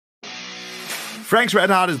Frank's Red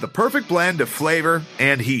Hot is the perfect blend of flavor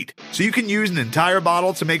and heat, so you can use an entire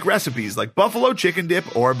bottle to make recipes like buffalo chicken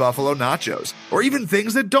dip or buffalo nachos, or even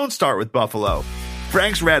things that don't start with buffalo.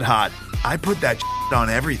 Frank's Red Hot, I put that on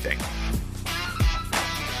everything.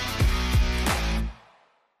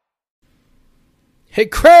 Hey,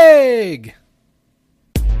 Craig!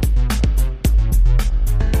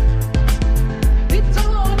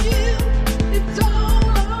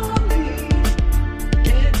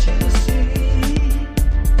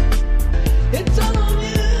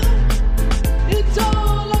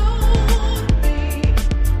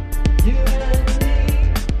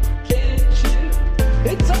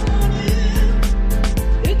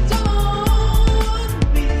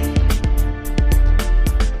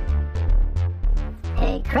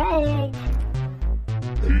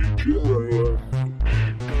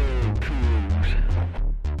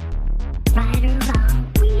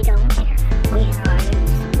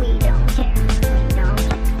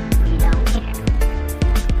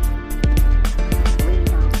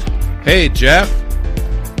 Hey, Jeff.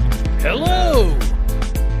 Hello.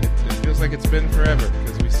 It feels like it's been forever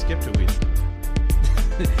because we skipped a week.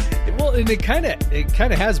 Well, and it kind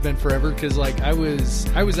of has been forever because like I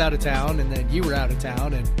was out of town and then you were out of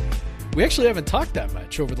town and we actually haven't talked that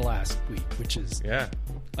much over the last week, which is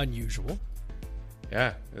unusual.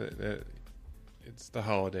 Yeah, it's the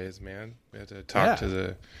holidays, man. We had to talk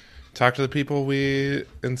to the people we,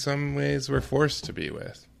 in some ways, were forced to be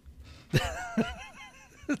with.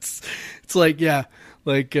 It's like I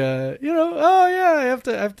have to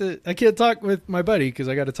I can't talk with my buddy because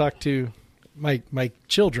I got to talk to my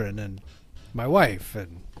children and my wife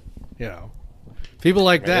and people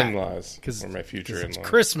like that, in-laws, or my future in-laws. It's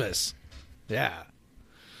Christmas. Yeah,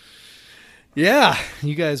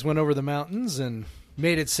 you guys went over the mountains and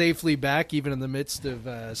made it safely back even in the midst of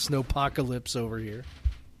snowpocalypse over here.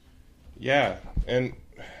 Yeah, and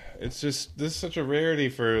this is such a rarity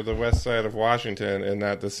for the west side of Washington in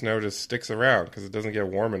that the snow just sticks around because it doesn't get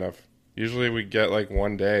warm enough. Usually we get like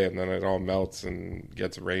one day and then it all melts and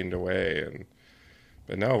gets rained away.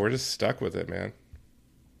 But no, we're just stuck with it, man.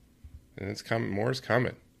 And it's coming. More's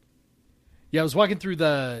coming. Yeah, I was walking through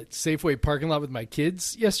the Safeway parking lot with my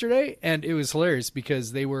kids yesterday, and it was hilarious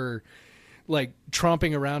because they were like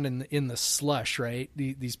tromping around in the slush, right?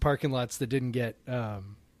 These parking lots that didn't get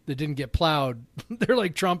plowed. They're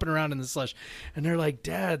like tromping around in the slush, and they're like,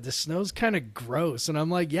 "Dad, the snow's kind of gross." And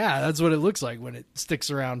I'm like, "Yeah, that's what it looks like when it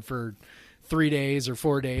sticks around for 3 days or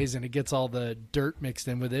 4 days, and it gets all the dirt mixed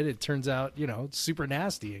in with it. It turns out, it's super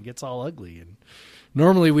nasty and gets all ugly. And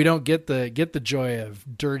normally we don't get the joy of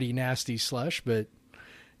dirty, nasty slush, but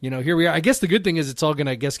here we are. I guess the good thing is it's all going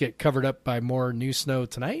to, get covered up by more new snow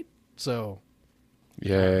tonight. So,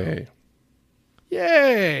 yay!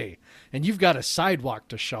 And you've got a sidewalk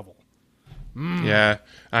to shovel. Yeah,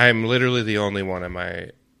 I'm literally the only one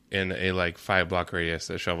in a like 5-block radius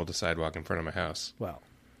that shoveled the sidewalk in front of my house. Well,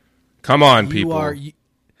 come on, people.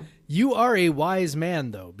 You are a wise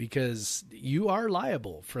man, though, because you are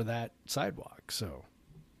liable for that sidewalk. So,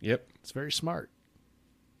 yep, it's very smart.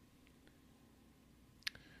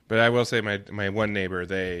 But I will say my one neighbor,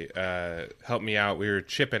 they helped me out. We were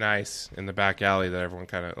chipping ice in the back alley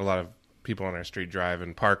that a lot of people on our street drive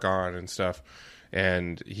and park on and stuff.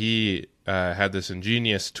 And he had this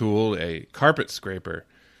ingenious tool, a carpet scraper.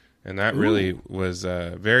 And that really was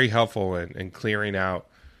very helpful in clearing out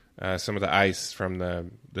some of the ice from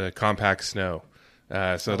the compact snow.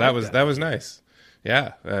 So that was nice.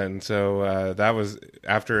 Yeah. And so that was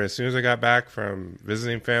as soon as I got back from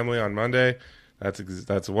visiting family on Monday,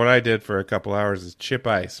 that's what I did for a couple hours is chip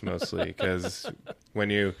ice mostly. Because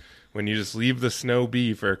when you just leave the snow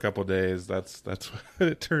be for a couple days, that's what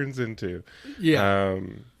it turns into. Yeah.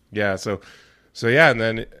 So yeah, and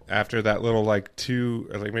then after that little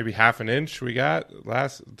maybe half an inch we got a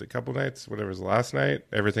couple nights, whatever was last night,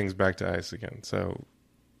 everything's back to ice again. So,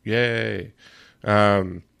 yay!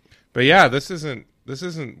 But yeah, this isn't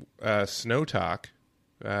snow talk.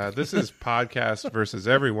 This is podcast versus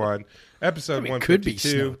everyone, episode 152. Could be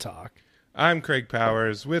snow talk. I'm Craig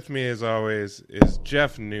Powers. With me, as always, is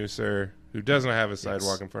Jeff Newser, who doesn't have a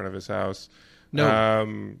sidewalk in front of his house.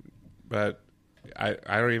 No, but I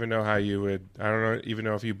don't even know how you would. I don't even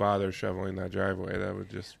know if you bother shoveling that driveway. That would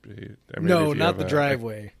just be. No, not the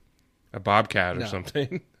driveway. A bobcat or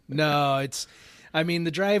something. No,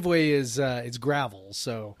 the driveway is it's gravel,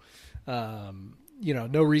 so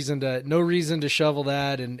no reason to shovel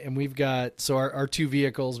that. And we've got our two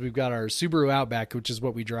vehicles. We've got our Subaru Outback, which is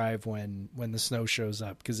what we drive when the snow shows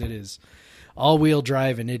up, because it is all-wheel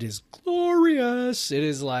drive and it is glorious. It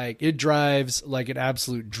is it drives like an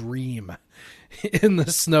absolute dream. in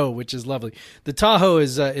the snow, which is lovely. The Tahoe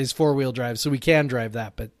is 4-wheel drive, so we can drive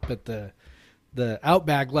that, but the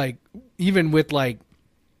Outback, like even with like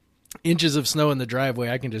inches of snow in the driveway,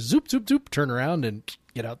 I can just zoop zoop zoop turn around and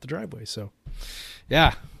get out the driveway. So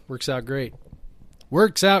yeah, works out great.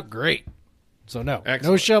 So no, Excellent.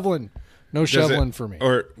 no shoveling for me.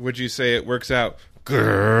 Or would you say it works out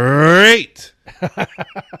great?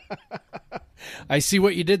 I see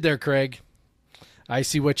what you did there, Craig. I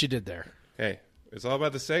see what you did there. Hey, it's all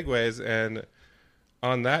about the segues. And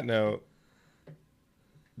on that note,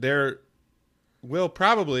 there will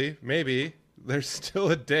probably, maybe, there's still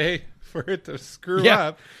a day for it to screw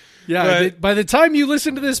up. Yeah, by the time you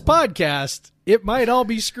listen to this podcast, it might all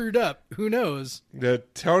be screwed up. Who knows? The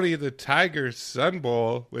Tony the Tiger Sun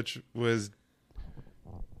Bowl, which was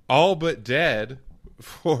all but dead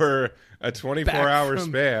for a 24-hour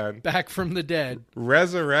span. Back from the dead.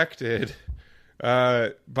 Resurrected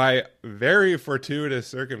by very fortuitous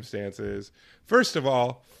circumstances. First of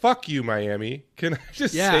all, fuck you, Miami. Can I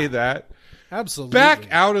just say that? Absolutely. Back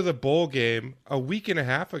out of the bowl game a week and a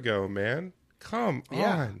half ago, man. Come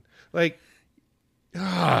on. Like, we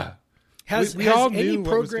all knew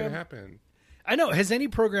what was going to happen. I know. Has any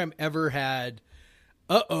program ever had,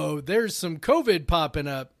 there's some COVID popping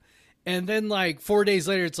up, and then like 4 days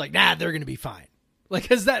later, it's like, nah, they're going to be fine. Like,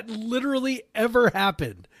 has that literally ever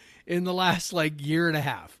happened in the last like year and a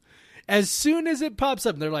half? As soon as it pops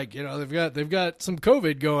up, they're like, they've got some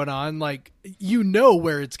COVID going on. Like,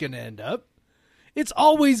 where it's going to end up. It's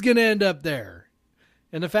always going to end up there.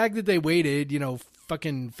 And the fact that they waited,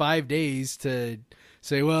 fucking 5 days to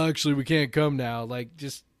say, well, actually, we can't come now.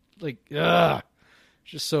 Just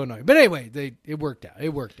so annoying. But anyway, it worked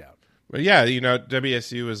out. But yeah,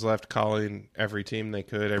 WSU was left calling every team they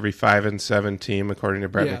could, every 5-7 team, according to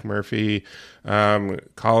Brett McMurphy.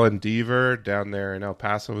 Colin Deaver down there in El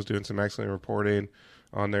Paso was doing some excellent reporting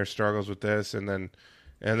on their struggles with this. And then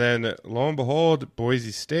lo and behold,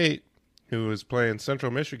 Boise State, who was playing Central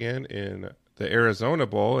Michigan in the Arizona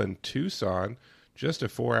Bowl in Tucson, just a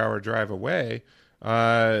 4-hour drive away,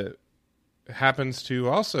 happens to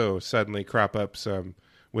also suddenly crop up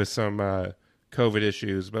with some COVID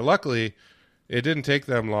issues. But luckily, it didn't take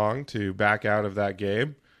them long to back out of that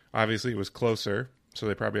game. Obviously, it was closer, so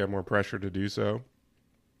they probably had more pressure to do so.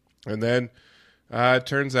 And then it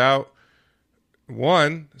turns out,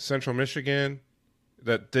 Central Michigan,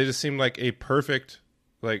 that they just seemed like a perfect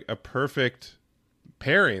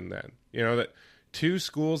pairing then. That two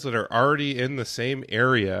schools that are already in the same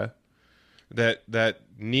area that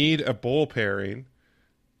need a bowl pairing.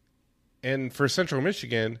 And for Central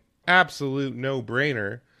Michigan, absolute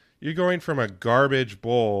no-brainer. You're going from a garbage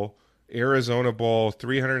bowl, Arizona Bowl,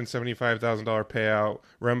 $375,000 payout,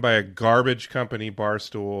 run by a garbage company,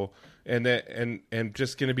 Barstool, and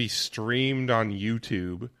just going to be streamed on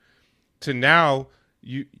YouTube, to now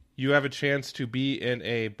you have a chance to be in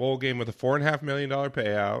a bowl game with a $4.5 million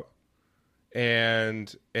payout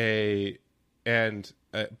and a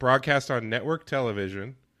broadcast on network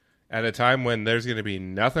television at a time when there's going to be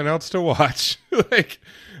nothing else to watch.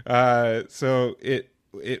 So it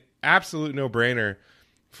absolute no brainer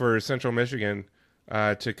for Central Michigan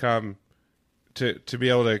to come to be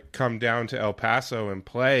able to come down to El Paso and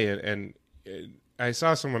play. And I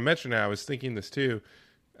saw someone mention that. I was thinking this too.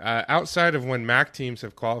 Outside of when MAC teams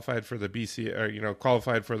have qualified for the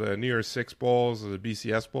qualified for the New Year's Six Bowls or the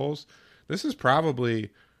BCS Bowls, this is probably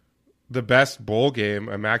the best bowl game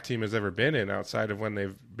a MAC team has ever been in, outside of when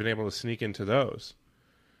they've been able to sneak into those.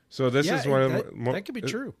 So this is one of that could be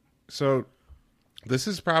true. So this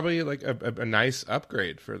is probably like a nice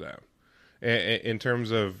upgrade for them in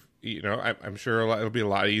terms of, I'm sure it'll be a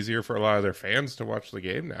lot easier for a lot of their fans to watch the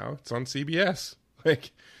game now. It's on CBS.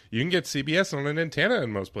 Like, you can get CBS on an antenna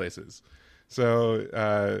in most places.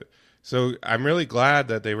 So I'm really glad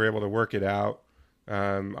that they were able to work it out.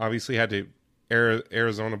 Obviously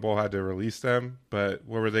Arizona Bowl had to release them, but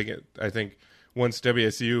what were they get? I think once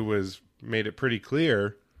WSU made it pretty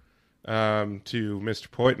clear to Mr.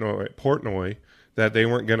 Portnoy that they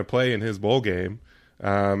weren't going to play in his bowl game,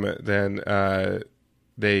 then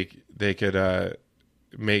they could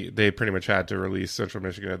they pretty much had to release Central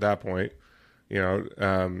Michigan at that point. Or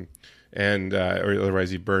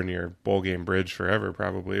otherwise you burn your bowl game bridge forever,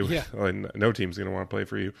 probably. Yeah. No team's going to want to play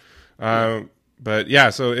for you. But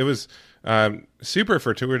yeah, so it was super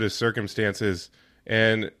fortuitous circumstances,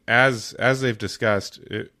 and as they've discussed,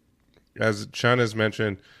 as Chun has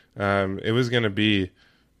mentioned, it was going to be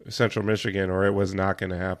Central Michigan, or it was not going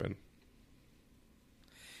to happen.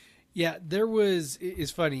 Yeah,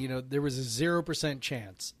 it's funny, there was a 0%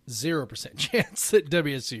 chance that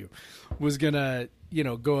WSU was going to,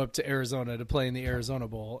 go up to Arizona to play in the Arizona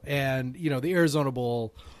Bowl. And, the Arizona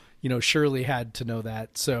Bowl, surely had to know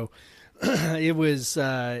that. So it was,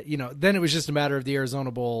 then it was just a matter of the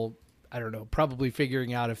Arizona Bowl, I don't know, probably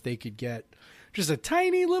figuring out if they could get just a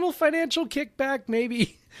tiny little financial kickback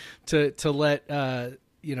maybe to let,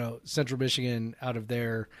 Central Michigan out of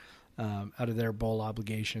their bowl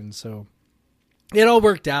obligation. So it all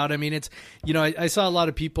worked out. I mean, it's, I saw a lot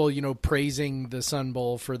of people, praising the Sun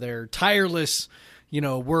Bowl for their tireless,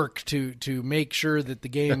 work to make sure that the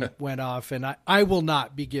game went off. And I will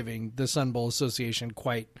not be giving the Sun Bowl Association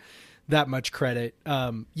quite that much credit.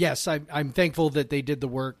 Yes, I'm thankful that they did the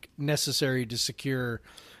work necessary to secure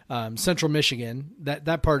Central Michigan.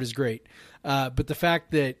 That part is great. But the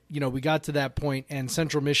fact that, we got to that point and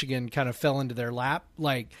Central Michigan kind of fell into their lap,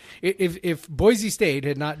 like if Boise State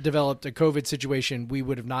had not developed a COVID situation, we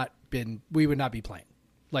would not be playing.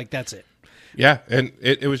 Like, that's it. Yeah. And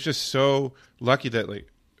it was just so lucky that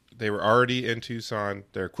they were already in Tucson.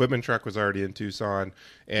 Their equipment truck was already in Tucson,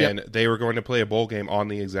 and they were going to play a bowl game on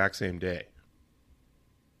the exact same day.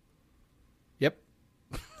 Yep.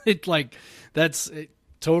 That's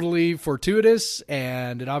totally fortuitous,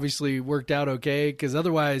 and it obviously worked out okay, because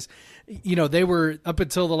otherwise, they were up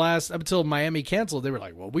until Miami canceled. They were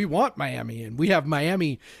like, well, we want Miami, and we have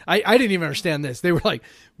Miami. I didn't even understand this. They were like,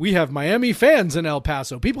 we have Miami fans in El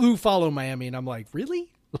Paso, people who follow Miami. And I'm like,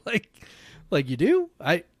 really? Like you do?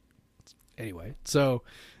 Anyway, so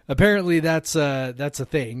apparently that's a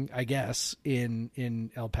thing, I guess,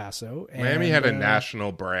 in El Paso. And Miami had a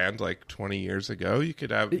national brand like 20 years ago. You could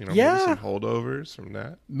have, maybe some holdovers from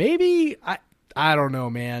that. Maybe. I don't know,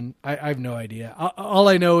 man. I have no idea. All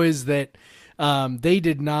I know is that they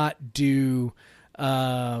did not do,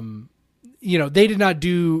 they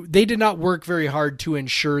did not work very hard to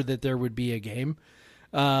ensure that there would be a game.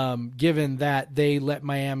 Given that they let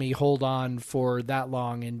Miami hold on for that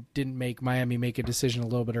long and didn't make Miami make a decision a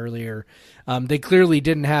little bit earlier. They clearly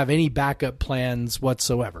didn't have any backup plans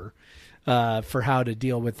whatsoever for how to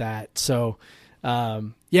deal with that. So, I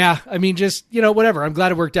mean, just, whatever. I'm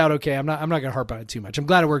glad it worked out okay. I'm not going to harp on it too much. I'm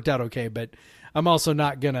glad it worked out okay, but I'm also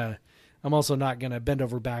not gonna bend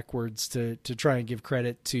over backwards to try and give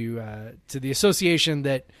credit to the association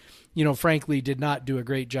that, frankly did not do a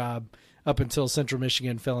great job up until Central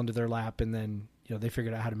Michigan fell into their lap, and then, they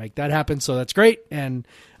figured out how to make that happen. So that's great. And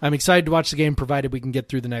I'm excited to watch the game, provided we can get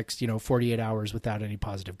through the next, 48 hours without any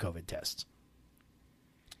positive COVID tests.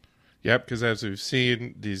 Yep, because as we've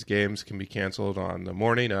seen, these games can be canceled on the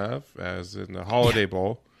morning of, as in the Holiday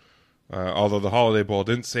Bowl. Although the Holiday Bowl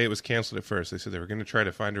didn't say it was canceled at first. They said they were going to try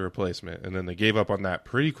to find a replacement, and then they gave up on that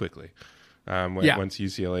pretty quickly once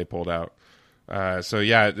UCLA pulled out.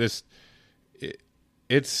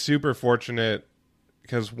 It's super fortunate,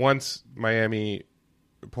 because once Miami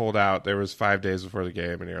pulled out, there was 5 days before the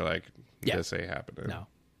game, and you're like, this ain't happening. No.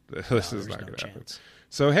 This is not going to happen.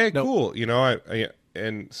 So, hey, cool.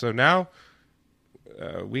 And so now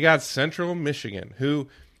we got Central Michigan, who,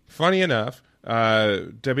 funny enough,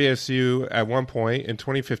 WSU at one point in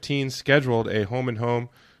 2015 scheduled a home-and-home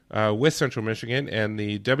with Central Michigan, and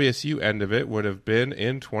the WSU end of it would have been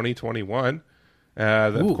in 2021.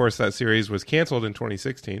 Of course, that series was canceled in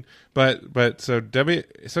 2016. But so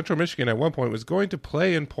Central Michigan at one point was going to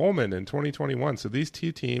play in Pullman in 2021. So these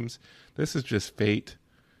two teams, this is just fate.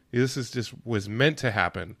 This is just was meant to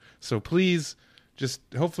happen. So please, just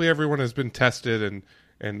hopefully everyone has been tested,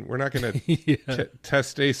 and we're not going to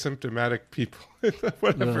test asymptomatic people,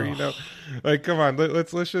 whatever. Like, come on,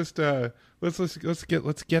 let's just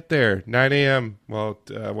let's get there. 9 a.m. Well,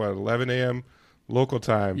 11 a.m. local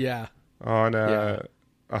time. Yeah. On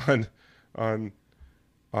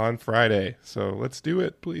Friday. So let's do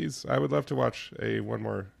it, please. I would love to watch one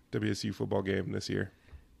more WSU football game this year.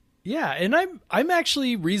 Yeah, and I'm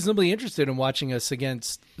actually reasonably interested in watching us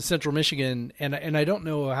against Central Michigan, and I don't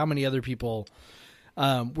know how many other people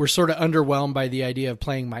were sort of underwhelmed by the idea of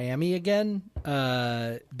playing Miami again,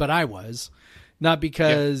 but I was. Not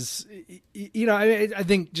because, I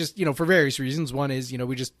think just, for various reasons. One is,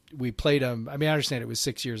 we played them. I mean, I understand it was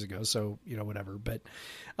 6 years ago, so, whatever.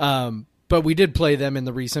 But we did play them in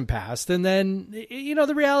the recent past. And then,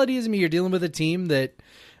 the reality is, you're dealing with a team that,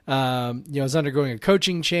 is undergoing a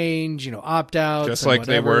coaching change, opt-outs. Just like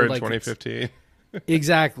they were in 2015.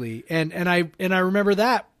 Exactly. And I remember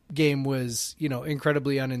that game was,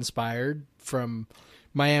 incredibly uninspired from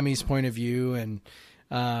Miami's point of view. And,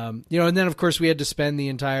 And then of course we had to spend the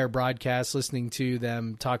entire broadcast listening to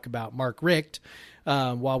them talk about Mark Richt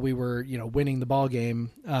while we were, winning the ball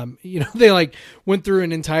game. They like went through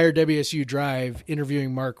an entire WSU drive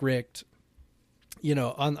interviewing Mark Richt,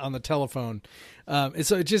 on the telephone. And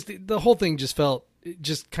so the whole thing just felt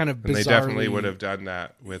just kind of bizarrely. And they definitely would have done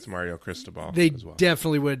that with Mario Cristobal. They as well.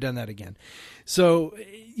 definitely would have done that again. So,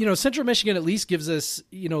 Central Michigan at least gives us,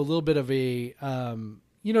 a little bit of a,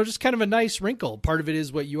 just kind of a nice wrinkle. Part of it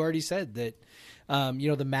is what you already said, that,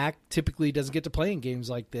 the MAC typically doesn't get to play in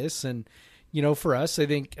games like this. And, for us, I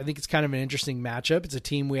think it's kind of an interesting matchup. It's a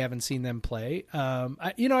team we haven't seen them play.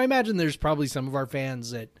 I imagine there's probably some of our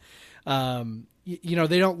fans that,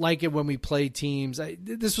 they don't like it when we play teams.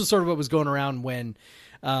 This was sort of what was going around when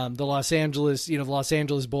the Los Angeles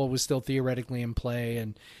Bowl was still theoretically in play,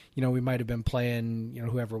 and we might have been playing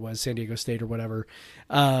whoever it was, San Diego State or whatever.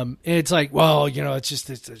 And it's like, well,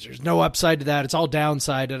 there's no upside to that. It's all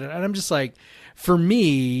downside, and I'm just like, for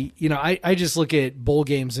me, I just look at bowl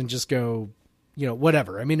games and just go,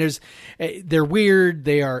 whatever. I mean, they're weird.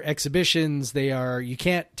 They are exhibitions. You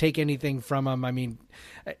can't take anything from them. I mean,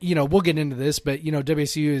 we'll get into this, but,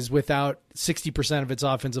 WSU is without 60% of its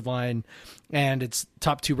offensive line and its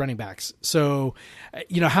top 2 running backs. So,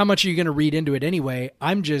 how much are you going to read into it anyway?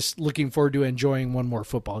 I'm just looking forward to enjoying one more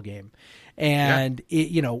football game. And,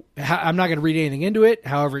 I'm not going to read anything into it.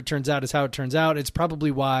 However it turns out is how it turns out. It's probably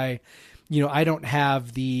why, I don't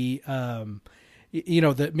have the,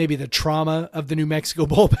 maybe the trauma of the New Mexico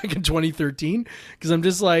Bowl back in 2013, because I'm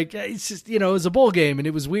just like, it's just, it was a bowl game and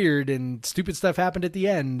it was weird and stupid stuff happened at the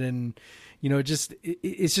end. And,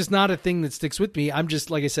 it's just not a thing that sticks with me. I'm just,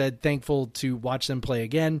 like I said, thankful to watch them play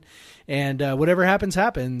again, and whatever happens,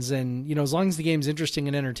 happens. And, as long as the game's interesting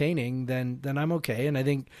and entertaining, then I'm okay. And I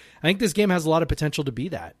think this game has a lot of potential to be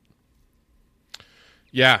that.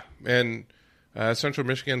 Yeah. And, Central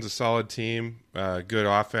Michigan's a solid team, good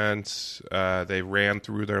offense. They ran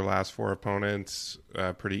through their last 4 opponents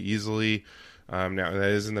pretty easily. Now that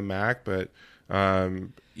is in the MAC, but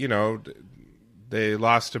they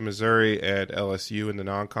lost to Missouri at LSU in the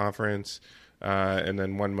non-conference, and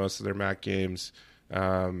then won most of their MAC games.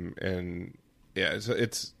 And yeah,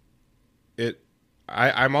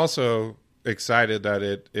 I'm also excited that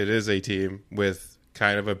it is a team with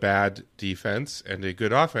kind of a bad defense and a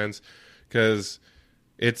good offense, because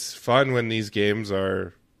it's fun when these games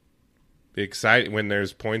are exciting, when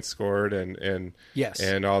there's points scored and yes,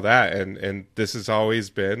 and all that. And this has always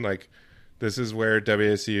been like, this is where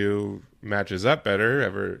WSU matches up better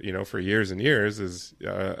for years and years, is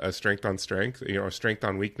a strength on strength, a strength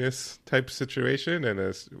on weakness type situation, and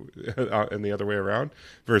and the other way around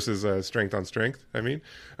versus a strength on strength. I mean,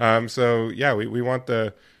 so yeah, we want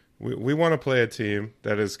we want to play a team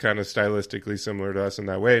that is kind of stylistically similar to us in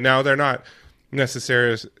that way. Now, they're not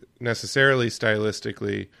necessarily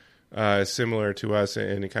stylistically similar to us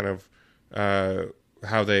in kind of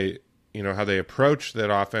how they approach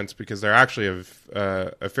that offense, because they're actually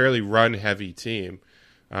a fairly run-heavy team.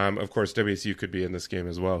 Of course, WSU could be in this game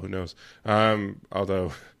as well. Who knows?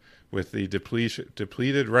 Although with the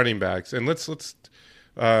depleted running backs, and let's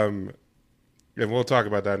and we'll talk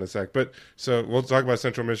about that in a sec. But so we'll talk about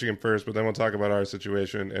Central Michigan first, but then we'll talk about our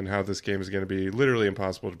situation and how this game is going to be literally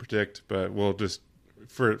impossible to predict. But we'll just,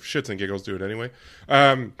 for shits and giggles, do it anyway.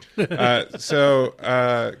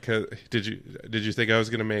 Did you think I was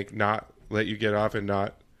going to not let you get off and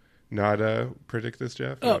not predict this,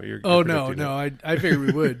 Jeff? No, I figured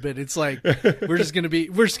we would, but it's like we're just gonna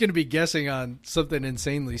be guessing on something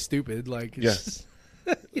insanely stupid. Like, yes.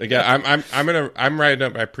 Again, I'm writing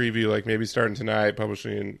up my preview, like maybe starting tonight,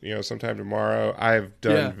 publishing sometime tomorrow. I've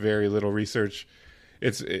done very little research.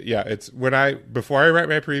 Before I write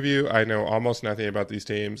my preview, I know almost nothing about these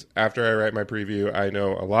teams. After I write my preview, I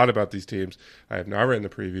know a lot about these teams. I have not written the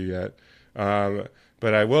preview yet,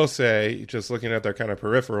 but I will say, just looking at their kind of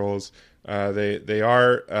peripherals, they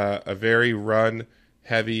are a very run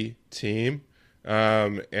heavy team,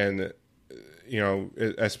 and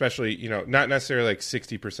especially, not necessarily like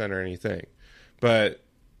 60% or anything, but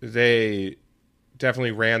they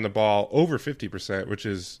definitely ran the ball over 50%, which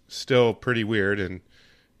is still pretty weird in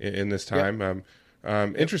this time. Yep.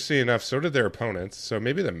 Interesting enough, so did their opponents. So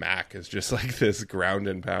maybe the MAC is just like this ground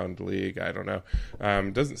and pound league. I don't know.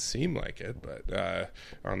 Doesn't seem like it, but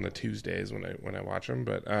on the Tuesdays when I watch them,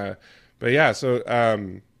 but yeah. So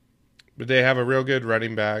but they have a real good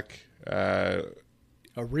running back.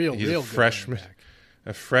 A real freshman.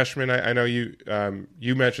 A freshman. I know you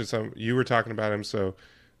mentioned you were talking about him, so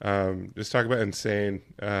just talk about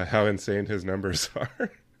how insane his numbers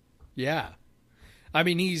are. Yeah. I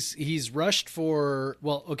mean, he's rushed for,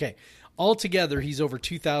 well, okay, altogether, he's over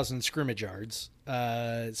 2,000 scrimmage yards,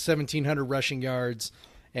 1,700 rushing yards,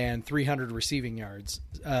 and 300 receiving yards.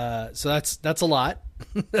 So that's a lot.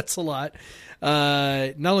 That's a lot.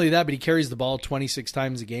 Not only that, but he carries the ball 26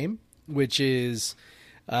 times a game, which is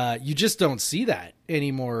you just don't see that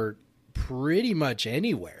anymore pretty much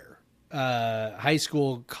anywhere. High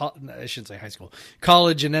school, I shouldn't say high school,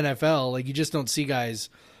 college and NFL, like you just don't see guys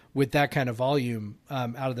with that kind of volume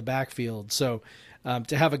out of the backfield. So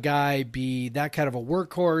to have a guy be that kind of a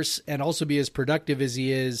workhorse and also be as productive as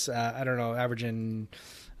he is, I don't know, averaging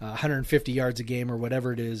 150 yards a game or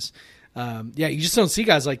whatever it is. You just don't see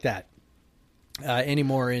guys like that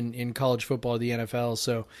anymore in college football or the NFL.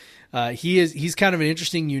 So he's kind of an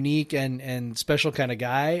interesting, unique, and special kind of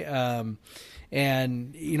guy.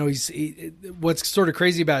 And what's sort of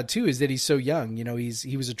crazy about it too is that he's so young.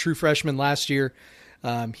 He was a true freshman last year.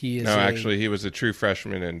 He was a true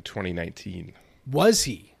freshman in 2019. Was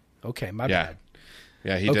he? Okay, my bad.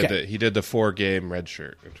 Yeah, he did the 4-game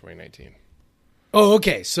redshirt in 2019. Oh,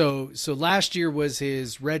 okay. So last year was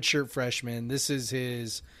his redshirt freshman. This is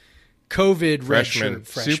his COVID redshirt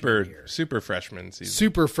freshman year. Super freshman season.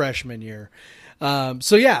 Super freshman year.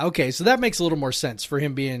 Okay. So that makes a little more sense for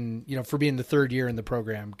him being the third year in the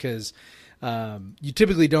program, because you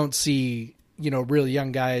typically don't see really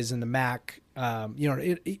young guys in the MAC.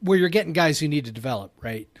 Where you're getting guys who need to develop,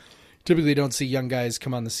 right? Typically don't see young guys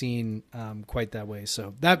come on the scene quite that way.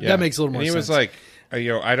 So that makes a little more sense. He was like,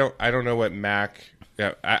 I don't know what MAC.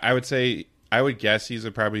 Yeah, I would guess he's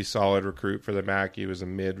a probably solid recruit for the MAC. He was a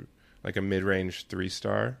mid-range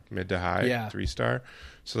 3-star, mid to high 3-star.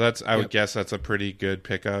 So I would guess that's a pretty good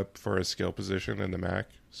pickup for a skill position in the MAC.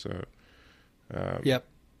 So, and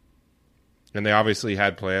they obviously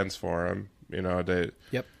had plans for him.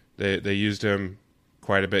 They used him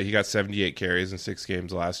quite a bit. He got 78 carries in 6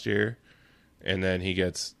 games last year, and then he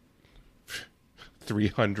gets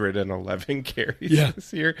 311 carries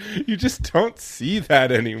this year. You just don't see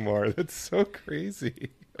that anymore. That's so crazy.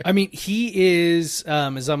 I mean, he is,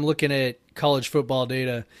 as I'm looking at college football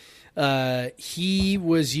data, he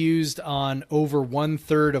was used on over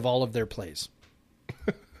 1/3 of all of their plays,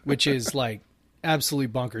 which is like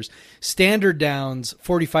absolutely bonkers. Standard downs,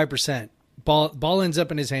 45%. Ball ends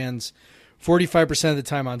up in his hands 45% of the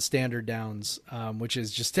time on standard downs, which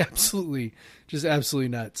is just absolutely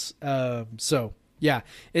nuts. And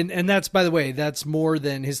that's, by the way, that's more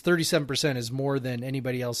than his 37% is more than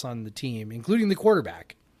anybody else on the team, including the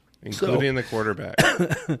quarterback. That's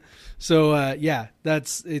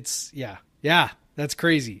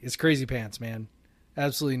crazy. It's crazy pants, man.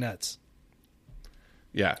 Absolutely nuts.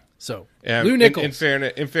 Yeah. So Lou Nichols.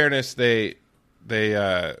 In fairness, they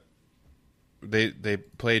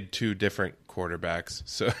played 2 different quarterbacks,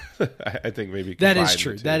 so I think maybe that is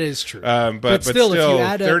true. That is true. But still,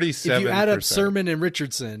 if you add up Sermon and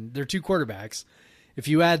Richardson, they're 2 quarterbacks. If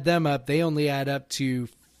you add them up, they only add up to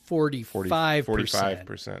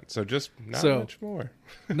 45%. So just much more.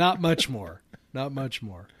 Not much more. Not much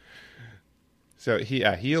more. So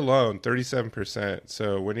he alone 37%.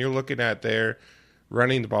 So when you're looking at their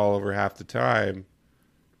running the ball over half the time,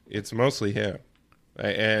 it's mostly him.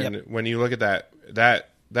 And when you look at that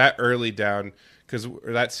early down, because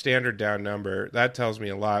that standard down number, that tells me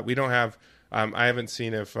a lot. We don't have I haven't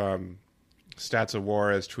seen if Stats of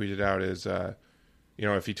War has tweeted out his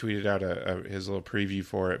if he tweeted out his little preview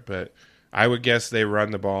for it, but I would guess they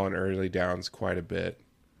run the ball in early downs quite a bit.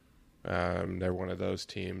 They're one of those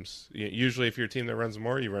teams. Usually if you're a team that runs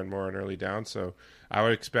more, you run more in early downs. So I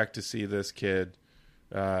would expect to see this kid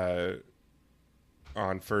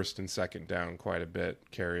on first and second down quite a bit,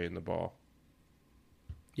 carrying the ball.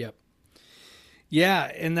 Yep. Yeah,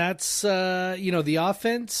 and that's the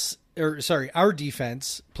offense, our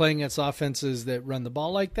defense playing against offenses that run the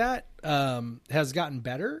ball like that has gotten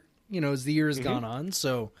better, as the year has gone on.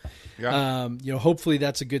 So, hopefully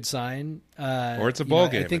that's a good sign. Or it's a bowl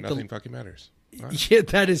game and nothing fucking matters. Right. Yeah,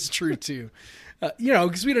 that is true too.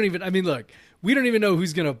 Because we don't even know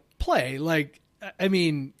who's going to play. Like, I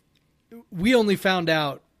mean, we only found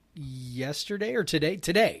out yesterday or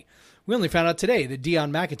today. We only found out today that Deion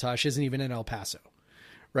McIntosh isn't even in El Paso,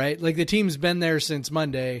 right? Like the team's been there since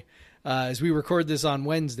Monday. As we record this on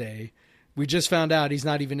Wednesday, we just found out he's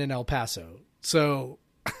not even in El Paso. So,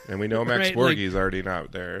 and we know Max Borghi's already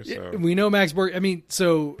not there. So we know Max Borghi. I mean,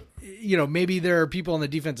 so maybe there are people on the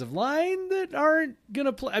defensive line that aren't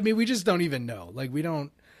gonna play. I mean, we just don't even know. Like we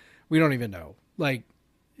don't even know. Like,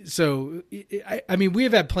 so I mean, we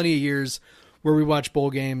have had plenty of years where we watch bowl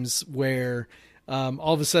games where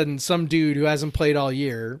all of a sudden some dude who hasn't played all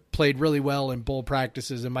year played really well in bowl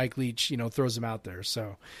practices, and Mike Leach, throws him out there.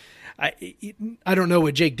 So I don't know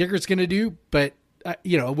what Jake Dicker's going to do, but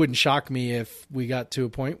it wouldn't shock me if we got to a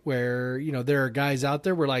point where, there are guys out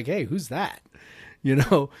there we're like, hey, who's that?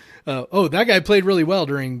 That guy played really well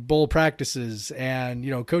during bowl practices and,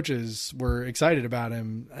 coaches were excited about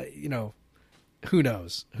him. Who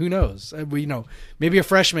knows? Maybe a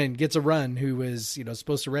freshman gets a run who was,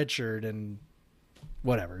 supposed to redshirt and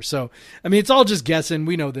whatever. So, I mean, it's all just guessing.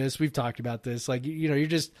 We know this. We've talked about this. Like,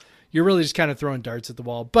 you're really just kind of throwing darts at the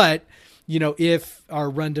wall. But, if our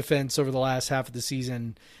run defense over the last half of the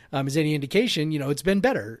season is any indication, it's been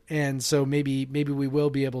better. And so maybe we will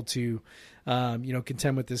be able to,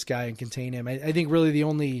 contend with this guy and contain him. I think really the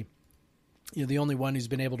only one who's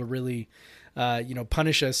been able to really,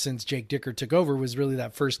 punish us since Jake Dicker took over was really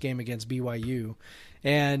that first game against BYU.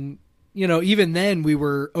 And, even then we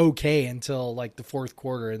were okay until like the fourth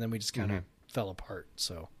quarter, and then we just kind of fell apart.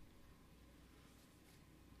 So.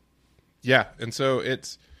 Yeah. And so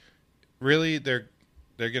it's really, they're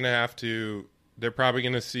going to have to, they're probably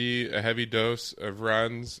going to see a heavy dose of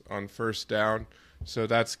runs on first down. So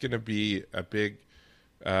that's going to be a big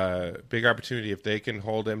opportunity. If they can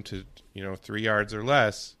hold him to, 3 yards or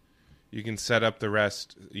less, you can set up the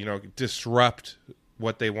rest, disrupt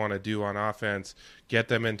what they want to do on offense, get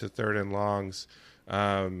them into third and longs.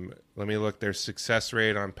 Let me look. Their success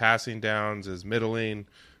rate on passing downs is middling.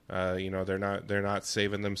 They're not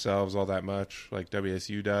saving themselves all that much like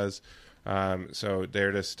WSU does. So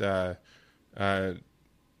they're just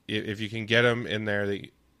if you can get them in there,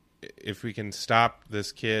 if we can stop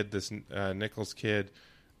this Nichols kid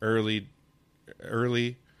early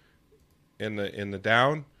in the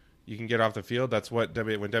down, you can get off the field. That's what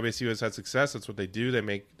when WSU has had success, that's what they do. They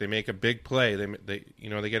make a big play. They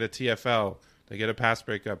get a TFL, they get a pass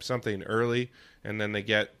breakup, something early, and then they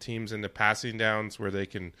get teams into passing downs where they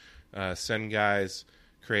can send guys,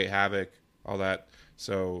 create havoc, all that.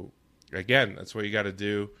 So again, that's what you got to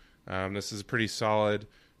do. This is a pretty solid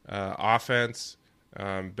offense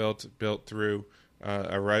built through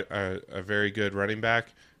a very good running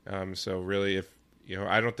back. So really, if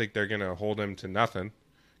I don't think they're going to hold him to nothing,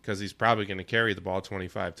 because he's probably going to carry the ball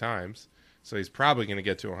 25 times. So he's probably going to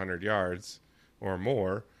get to 100 yards or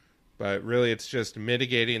more. But really, it's just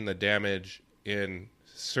mitigating the damage in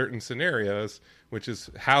certain scenarios, which is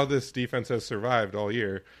how this defense has survived all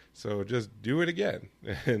year. So just do it again.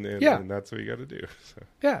 And that's what you got to do. So.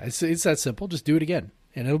 Yeah, it's that simple. Just do it again,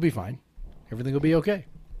 and it'll be fine. Everything will be okay.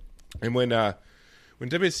 And when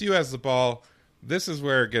WSU has the ball, this is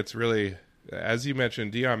where it gets really, as you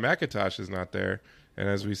mentioned, Deion McIntosh is not there. And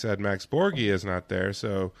as we said, Max Borghi is not there.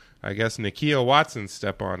 So I guess Nakia Watson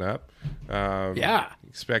step on up.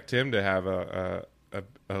 Expect him to have a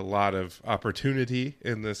lot of opportunity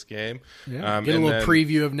in this game. Yeah. Get a little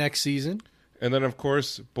preview of next season. And then, of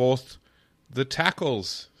course, both the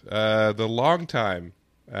tackles, the longtime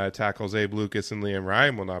tackles, Abe Lucas and Liam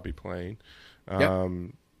Ryan, will not be playing.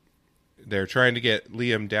 They're trying to get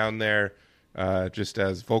Liam down there just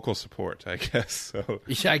as vocal support, I guess. So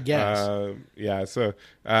yeah, I guess. So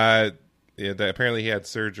apparently he had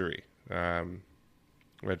surgery,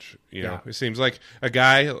 which it seems like a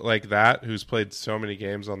guy like that who's played so many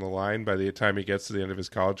games on the line, by the time he gets to the end of his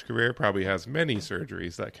college career, probably has many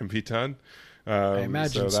surgeries that can be done. I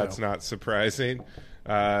imagine so. That's not surprising.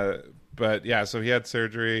 But yeah, so he had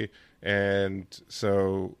surgery, and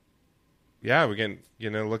so. Yeah, we can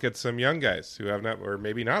look at some young guys who have not, or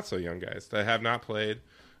maybe not so young guys that have not played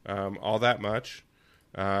all that much.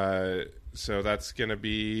 So that's going to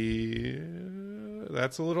be a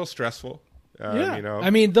little stressful. I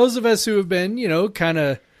mean, those of us who have been kind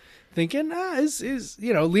of thinking is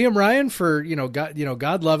Liam Ryan, for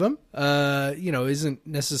God love him, isn't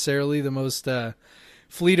necessarily the most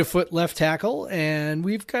fleet of foot left tackle, and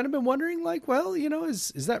we've kind of been wondering, like, well,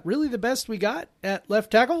 is that really the best we got at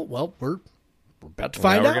left tackle? Well, we're about to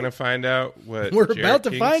find out. We're going to find out what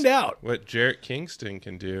what Jarrett Kingston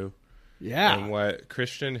can do. Yeah. And what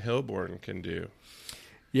Christian Hilborn can do.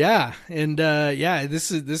 Yeah. And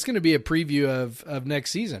this is going to be a preview of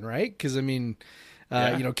next season, right? Because I mean,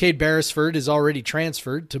 Cade Beresford is already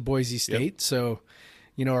transferred to Boise State. Yep. So,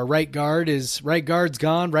 our right guard's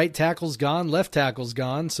gone, right tackle's gone, left tackle's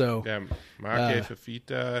gone. So Make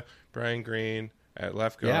Fafita, Brian Green at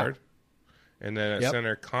left guard, and then at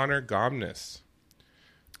center Connor Gomness.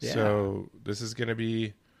 Yeah. So this is going to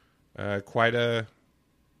be quite a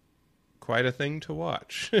thing to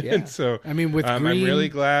watch. Yeah. So I mean, with Green, I'm really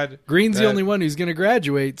glad Green's the only one who's going to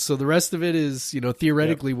graduate. So the rest of it is,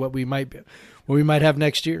 theoretically what we might have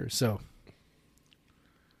next year. So.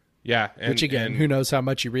 Yeah, which again, who knows how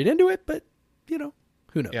much you read into it, but who knows?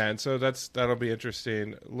 Yeah, and so that'll be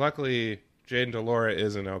interesting. Luckily, Jayden de Laura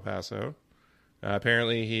is in El Paso.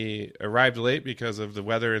 Apparently, he arrived late because of the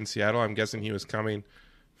weather in Seattle. I'm guessing he was coming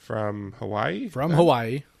from Hawaii.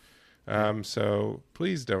 Hawaii. So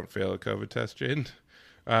please don't fail a COVID test, Jayden,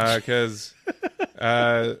 because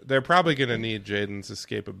they're probably going to need Jaden's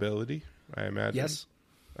escapability, I imagine. Yes.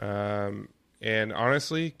 And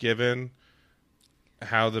honestly, given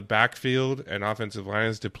how the backfield and offensive line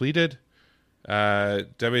is depleted,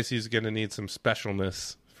 WSU is going to need some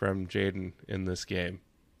specialness from Jayden in this game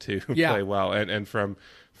to play well, and from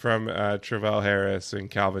Travell Harris and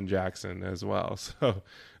Calvin Jackson as well. So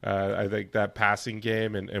I think that passing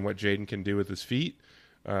game and what Jayden can do with his feet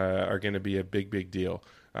are going to be a big deal.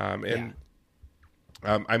 I'm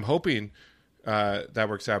hoping that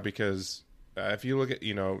works out, because if you look at,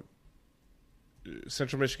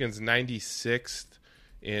 Central Michigan's 96th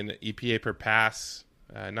in EPA per pass,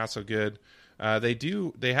 not so good.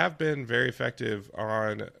 They have been very effective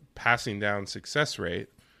on passing down success rate,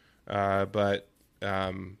 but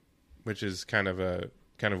which is kind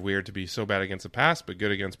of weird to be so bad against the pass, but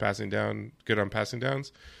good against passing down, good on passing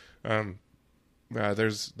downs.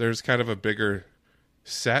 There's kind of a bigger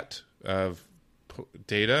set of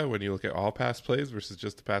data when you look at all pass plays versus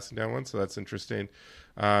just the passing down one, so that's interesting.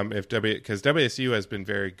 Because WSU has been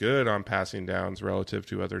very good on passing downs relative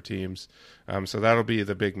to other teams, so that'll be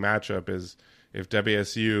the big matchup. Is if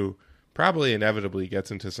WSU probably inevitably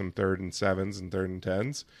gets into some 3rd and 7s and 3rd and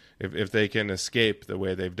 10s, if they can escape the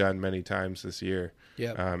way they've done many times this year,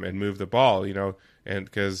 and move the ball, and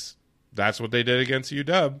because that's what they did against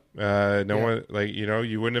UW. One,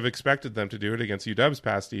 you wouldn't have expected them to do it against UW's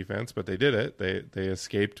pass defense, but they did it. They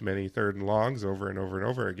escaped many 3rd and longs over and over and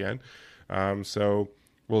over again. So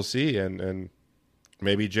we'll see, and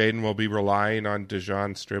maybe Jayden will be relying on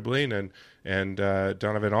Dejon Stribling and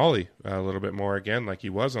Donovan Ollie a little bit more again, like he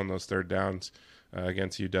was on those 3rd downs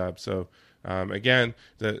against UW. So again,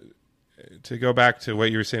 to go back to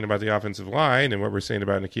what you were saying about the offensive line and what we're saying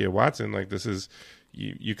about Nakia Watson, like this is.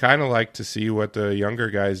 You kind of like to see what the younger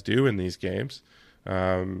guys do in these games.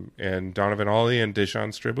 And Donovan Ollie and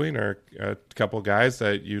Dejon Stribling are a couple guys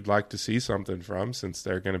that you'd like to see something from, since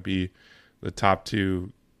they're going to be the top 2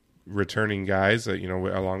 returning guys,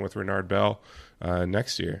 along with Renard Bell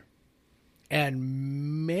next year.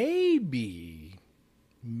 And maybe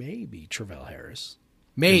Travell Harris.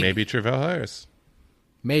 Maybe Travell Harris.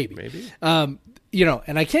 Maybe. And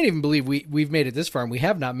I can't even believe we've made it this far, and we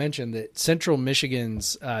have not mentioned that Central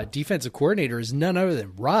Michigan's defensive coordinator is none other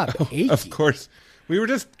than Rob Akey. Of course. We were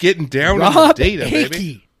just getting down on the data,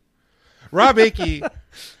 baby. Rob Akey,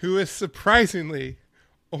 who is surprisingly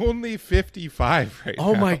only 55 right now.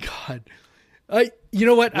 Oh, my God. You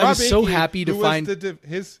know what? Rob I was so Akey, happy to find...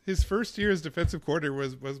 his first year as defensive coordinator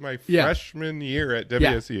was my freshman year at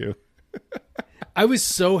WSU. Yeah. I was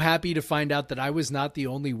so happy to find out that I was not the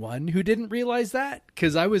only one who didn't realize that,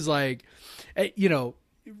 because I was like,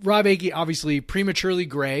 Rob Akey, obviously prematurely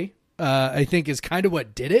gray, I think is kind of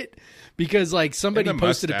what did it, because like somebody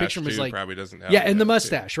posted a picture and was like, probably doesn't help. Yeah, and the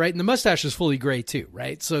mustache, right? And the mustache is fully gray too,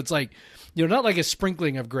 right? So it's like, not like a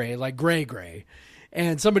sprinkling of gray, like gray.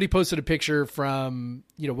 And somebody posted a picture from,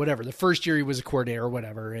 whatever, the first year he was a coordinator or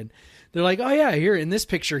whatever, and they're like, oh, yeah, here in this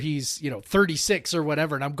picture, he's, 36 or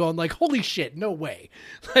whatever. And I'm going like, holy shit, no way.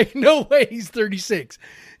 Like, no way he's 36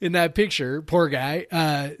 in that picture. Poor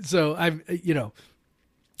guy. So I'm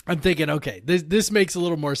thinking, okay, this makes a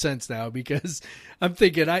little more sense now, because I'm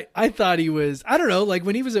thinking I thought he was, I don't know, like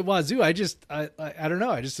when he was at Wazoo, I don't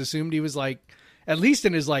know. I just assumed he was like, at least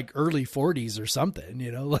in his like early 40s or something,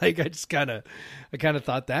 like I kind of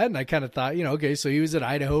thought that. And I kind of thought, okay, so he was at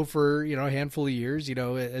Idaho for, a handful of years,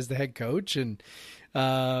 as the head coach. And,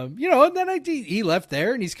 and then he left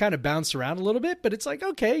there and he's kind of bounced around a little bit, but it's like,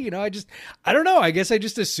 okay, I don't know. I guess I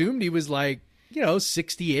just assumed he was like,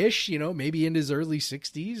 60-ish, maybe in his early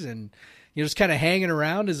 60s, and, just kind of hanging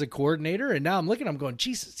around as a coordinator. And now I'm going,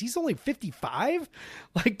 Jesus, he's only 55.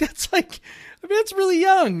 Like, that's like, that's really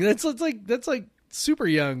young. That's like super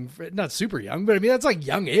young, not super young, but I mean, that's like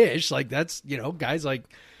young-ish. Like that's, guys like,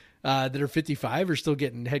 that are 55 are still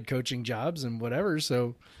getting head coaching jobs and whatever.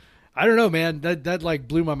 So I don't know, man, that like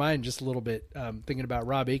blew my mind just a little bit. Thinking about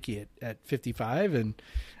Rob Akey at 55. And,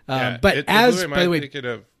 by the way, thinking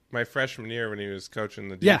of my freshman year when he was coaching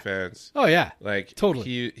the defense. Oh yeah. Like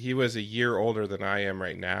totally. He was a year older than I am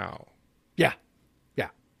right now. Yeah. Yeah.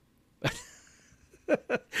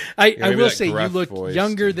 I will say you looked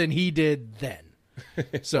younger than he did then.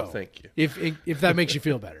 So thank you. If that makes you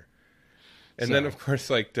feel better. And then of course,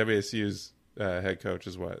 like WSU's head coach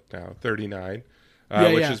is what now 39,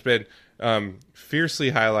 which has been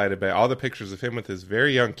fiercely highlighted by all the pictures of him with his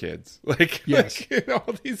very young kids. Like, Yes. like in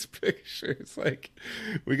all these pictures, like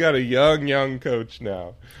we got a young coach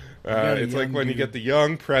now. got a It's like young when you dude. get the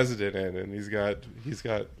young president in, and he's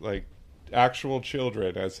got like actual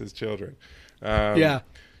children as his children. Yeah.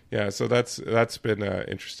 Yeah, so that's been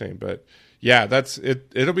interesting, but yeah, that's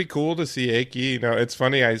it. It'll be cool to see Akey. You know, it's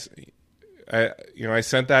funny. I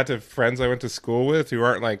sent that to friends I went to school with who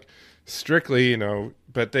aren't like strictly,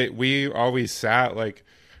 but we always sat like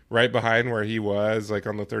right behind where he was, like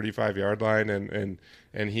on the 35-yard line,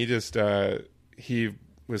 and he just he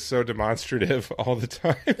was so demonstrative all the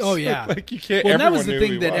time. Oh yeah, like you can't. Well, and that everyone was the knew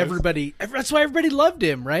thing who that he was. everybody. That's why everybody loved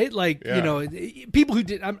him, right? Like Yeah. people who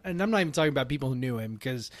did. And I'm not even talking about people who knew him,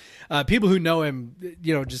 because people who know him,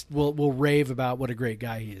 just will rave about what a great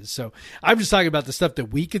guy he is. So I'm just talking about the stuff that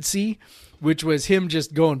we could see, which was him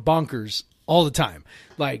just going bonkers all the time,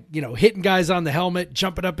 like hitting guys on the helmet,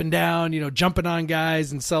 jumping up and down, jumping on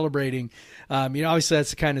guys and celebrating. Obviously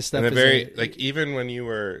that's the kind of stuff. And like even when you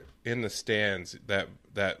were in the stands,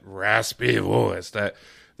 that raspy voice, that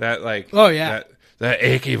like Oh, yeah. that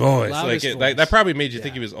achy voice, Loudest like voice. that probably made you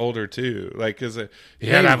think Yeah. he was older too, like because he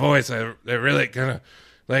had that voice that really kind of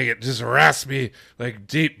like it just raspy, like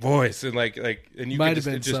deep voice, and like and you Might could have just,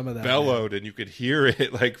 been it just some of that, bellowed, and you could hear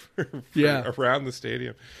it like for Yeah. around the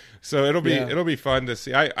stadium. So it'll be Yeah. fun to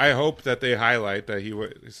see. I hope that they highlight that he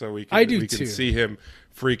would, so we can I do we can too. see him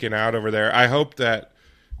freaking out over there. I hope that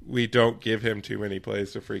we don't give him too many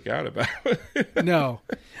plays to freak out about. No,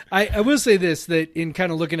 I will say this, that in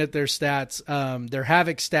kind of looking at their stats, their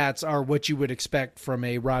Havoc stats are what you would expect from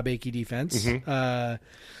a Rob Akey defense.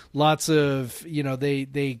 Lots of,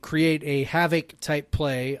 they create a Havoc type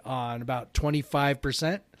play on about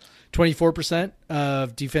 25%, 24%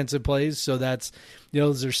 of defensive plays. So that's,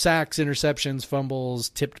 those are sacks, interceptions, fumbles,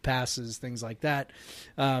 tipped passes, things like that.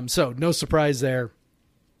 So no surprise there.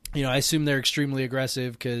 I assume they're extremely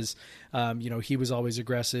aggressive because, he was always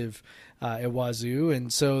aggressive at Wazoo.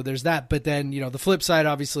 And so there's that. But then, the flip side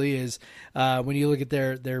obviously is when you look at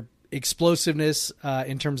their explosiveness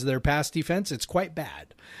in terms of their pass defense, it's quite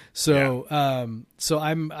bad. So, a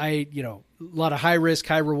lot of high risk,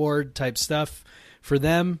 high reward type stuff for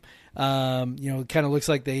them. It kind of looks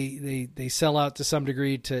like they sell out to some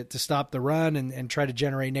degree to stop the run and try to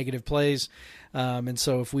generate negative plays. And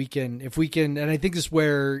so if we can, and I think this is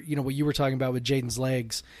where, what you were talking about with Jaden's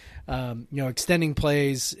legs, extending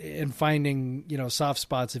plays and finding, soft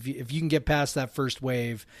spots. If you can get past that first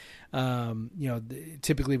wave,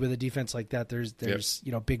 typically with a defense like that, there's,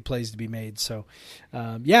 big plays to be made. So,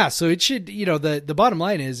 so it should, the bottom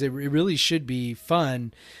line is it really should be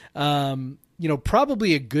fun.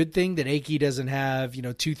 Probably a good thing that Akey doesn't have,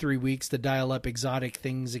 2-3 weeks to dial up exotic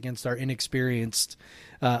things against our inexperienced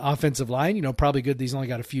offensive line. Probably good that he's only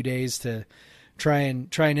got a few days to try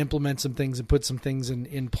and implement some things and put some things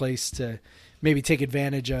in place to maybe take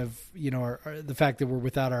advantage of, the fact that we're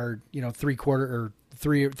without our, three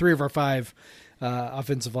of our 5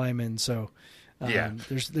 offensive linemen. So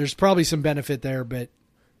there's probably some benefit there, but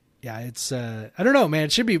yeah, it's I don't know, man.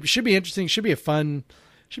 It should be interesting. Should be a fun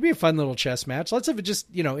little chess match. Lots of just,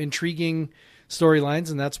 intriguing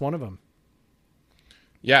storylines, and that's one of them.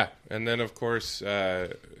 Yeah, and then of course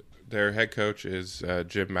their head coach is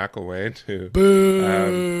Jim McElwain,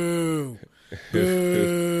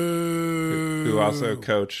 who also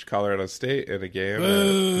coached Colorado State in a game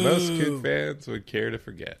that most Coug fans would care to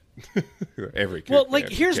forget. Every Coug fan would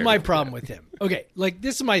here's care my to problem with him. Okay,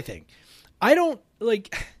 this is my thing. I don't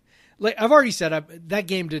like I've already said, that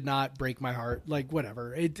game did not break my heart.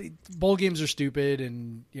 Whatever. Bowl games are stupid,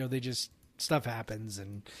 and they just, stuff happens,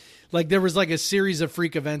 and there was a series of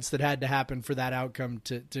freak events that had to happen for that outcome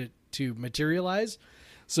to materialize.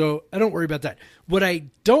 So I don't worry about that. What I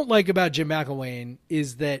don't like about Jim McElwain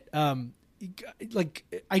is that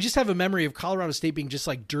I just have a memory of Colorado State being just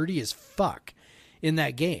dirty as fuck in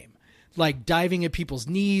that game, diving at people's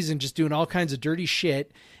knees and just doing all kinds of dirty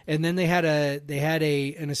shit. And then they had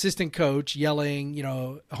an assistant coach yelling,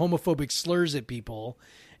 homophobic slurs at people.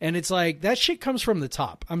 And it's that shit comes from the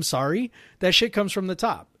top. I'm sorry. That shit comes from the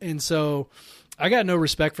top. And so I got no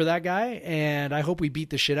respect for that guy. And I hope we beat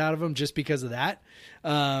the shit out of him just because of that.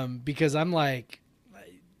 Because I'm when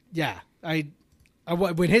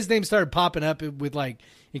his name started popping up with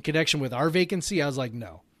in connection with our vacancy, I was like,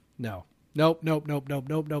 nope.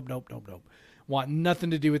 Want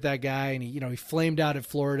nothing to do with that guy. And he flamed out at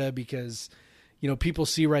Florida because, people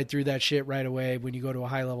see right through that shit right away when you go to a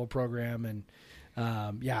high level program. And,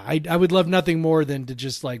 I would love nothing more than to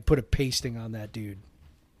just put a pasting on that dude.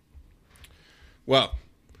 Well,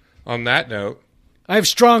 on that note, I have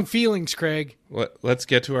strong feelings, Craig. Let's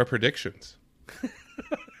get to our predictions.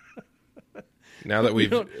 Now that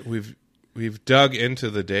we've dug into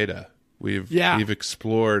the data, we've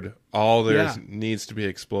explored all there needs to be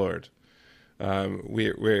explored.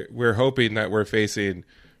 We're hoping that we're facing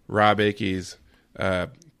Rob Akey's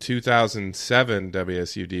 2007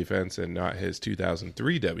 WSU defense and not his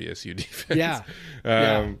 2003 WSU defense.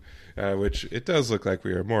 Which it does look like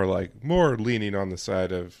we are more leaning on the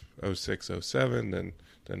side of 06, 07 than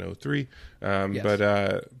 03.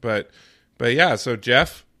 But yeah. So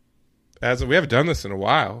Jeff, as we haven't done this in a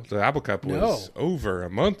while, the Apple Cup was over a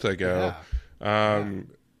month ago.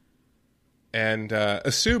 And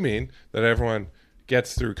assuming that everyone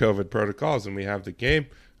gets through COVID protocols and we have the game,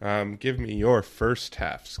 give me your first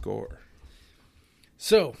half score.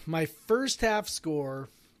 So my first half score.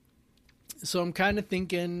 So I'm kind of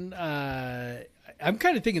thinking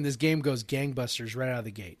this game goes gangbusters right out of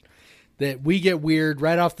the gate. That we get weird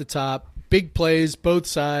right off the top, big plays both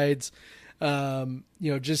sides.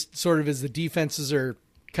 Just sort of as the defenses are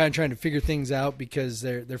kind of trying to figure things out because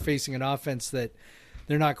they're facing an offense that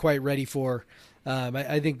they're not quite ready for.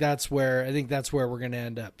 I think that's where we're going to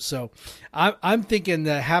end up. So I'm thinking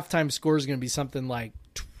the halftime score is going to be something like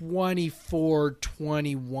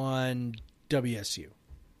 24-21 WSU.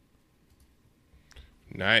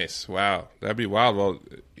 Nice. Wow. That'd be wild. Well,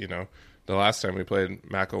 the last time we played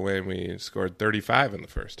McElwain, we scored 35 in the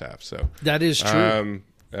first half. So that is true.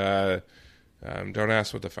 Don't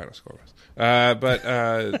ask what the final score was.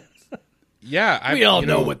 Yeah. We all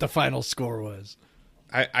know what the final score was.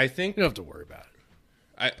 I think you don't have to worry about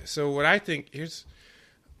it. So what I think, here's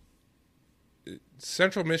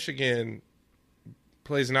Central Michigan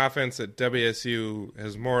plays an offense that WSU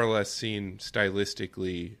has more or less seen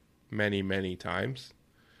stylistically many, many times.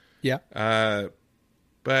 Yeah.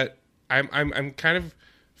 But I'm kind of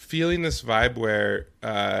feeling this vibe where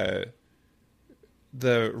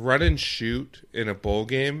the run and shoot in a bowl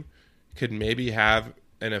game could maybe have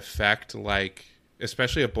an effect, like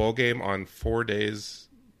especially a bowl game on 4 days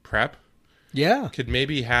prep. Yeah. Could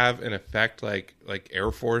maybe have an effect like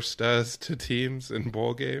Air Force does to teams in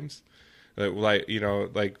bowl games.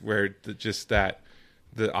 Like where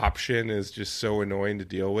the option is just so annoying to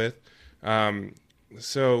deal with.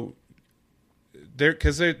 So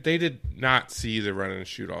because they did not see the run and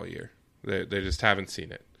shoot all year. They just haven't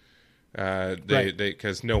seen it.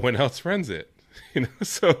 Because no one else runs it,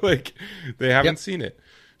 so they haven't seen it.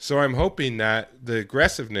 So I'm hoping that the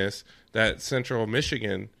aggressiveness that Central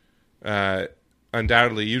Michigan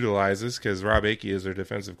undoubtedly utilizes, because Rob Akey is their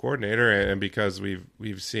defensive coordinator, and because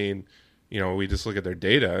we've seen, we just look at their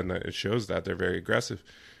data and it shows that they're very aggressive.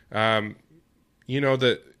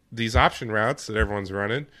 That these option routes that everyone's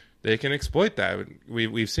running, they can exploit that.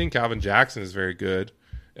 We've seen Calvin Jackson is very good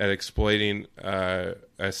at exploiting a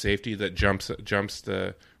safety that jumps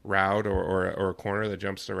the route or a corner that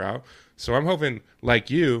jumps the route. So I'm hoping, like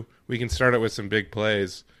you, we can start it with some big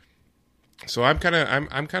plays. So I'm kind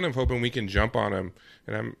of hoping we can jump on them,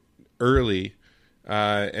 and I'm early,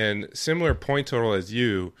 and similar point total as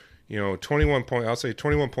you. 21 point. I'll say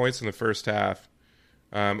 21 points in the first half.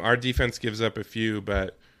 Our defense gives up a few,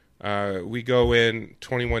 but we go in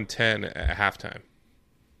 21-10 at halftime.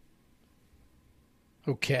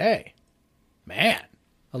 Okay. Man,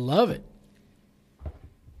 I love it.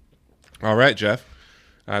 All right, Jeff.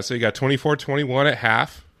 So you got 24-21 at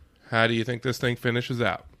half. How do you think this thing finishes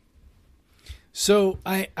out? So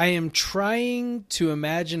I am trying to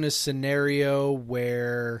imagine a scenario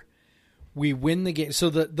where we win the game. So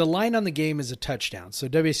the line on the game is a touchdown. So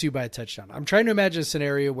WSU by a touchdown. I'm trying to imagine a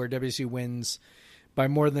scenario where WSU wins by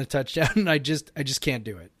more than a touchdown, and I just can't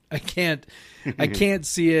do it. I can't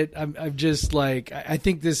see it. I'm just like, I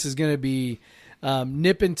think this is going to be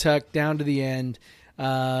nip and tuck down to the end.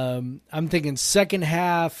 I'm thinking second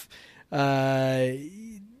half,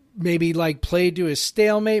 maybe play to a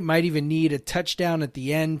stalemate, might even need a touchdown at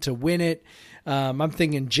the end to win it. I'm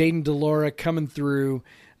thinking Jaden Delora coming through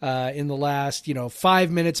in the last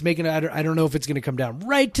 5 minutes, making it. I don't know if it's going to come down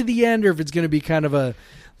right to the end or if it's going to be kind of a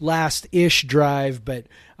last-ish drive, but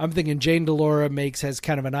I'm thinking Jaden Delora has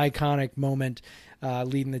kind of an iconic moment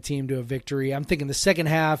leading the team to a victory. I'm thinking the second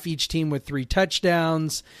half, each team with 3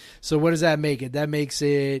 touchdowns. So what does that make it? That makes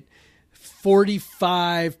it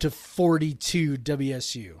 45-42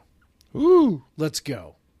 WSU. Ooh. Let's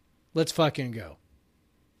go. Let's fucking go.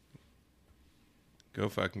 Go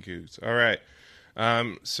fucking Cougs. All right.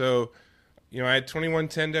 So, I had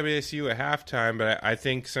 21-10 WSU at halftime, but I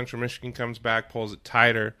think Central Michigan comes back, pulls it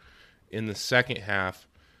tighter in the second half.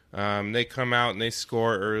 They come out and they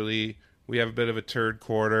score early. We have a bit of a turd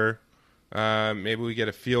quarter. Maybe we get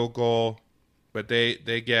a field goal. but they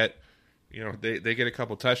get, they get a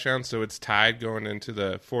couple touchdowns, so it's tied going into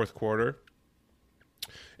the fourth quarter.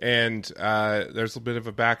 And there's a bit of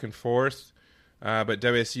a back and forth, but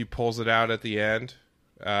WSU pulls it out at the end.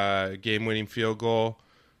 Game-winning field goal,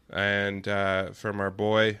 and from our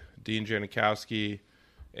boy Dean Janikowski,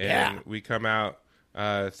 and we come out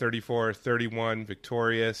 34-31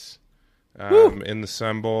 victorious in the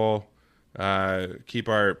Sun Bowl. Keep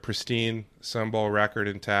our pristine Sun Bowl record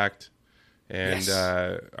intact, and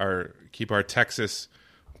keep our Texas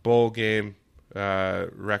bowl game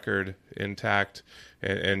record intact,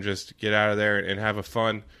 and just get out of there and have a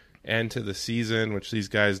fun end to the season, which these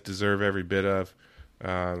guys deserve every bit of.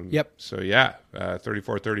 So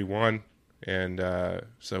 34-31, and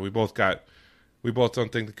so we both don't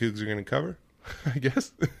think the Cougs are going to cover, I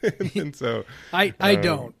guess. And so I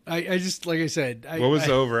don't. I just, like I said, what was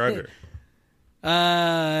the over under?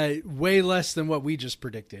 Way less than what we just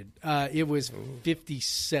predicted. It was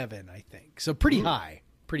 57, I think. So pretty high.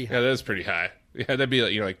 Pretty high. Yeah, that's pretty high. Yeah, that'd be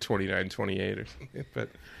like 29-28 or something. But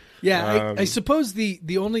yeah, I suppose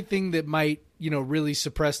the only thing that might, really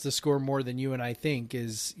suppress the score more than you and I think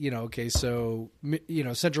is, so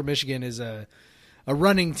Central Michigan is a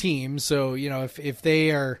running team. So, if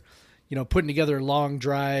they are, putting together long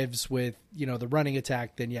drives with, the running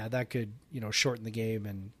attack, then that could, shorten the game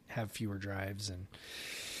and have fewer drives and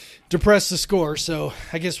depress the score. So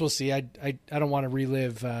I guess we'll see. I don't want to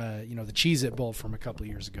relive, the Cheez-It Bowl from a couple of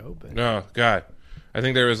years ago, but no, God, I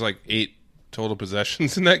think there was like 8 total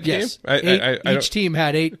possessions in that game. Yes, each team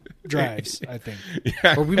had 8 drives, I think,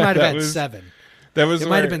 or we might have had 7. It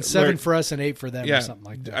might have been 7 for us and 8 for them, or something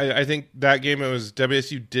like that. I think that game, it was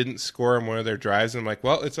WSU didn't score on one of their drives, and I'm like,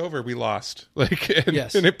 well, it's over. We lost.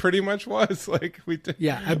 And it pretty much was like we did.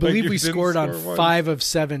 Yeah, I believe we scored on 5 of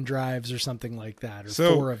 7 drives or something like that, or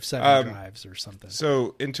 4 of 7 drives or something.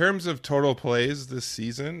 So in terms of total plays this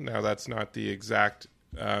season, now that's not the exact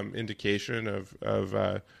indication of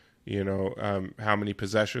how many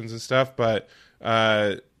possessions and stuff, but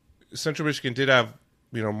Central Michigan did have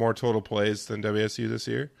more total plays than WSU this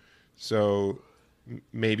year, so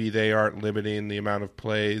maybe they aren't limiting the amount of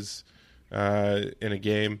plays in a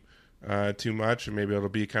game too much, and maybe it'll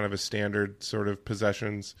be kind of a standard sort of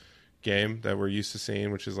possessions game that we're used to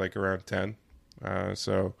seeing, which is like around 10.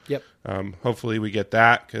 Hopefully we get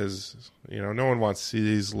that, because no one wants to see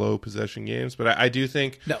these low possession games, but I do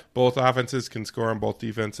think both offenses can score on both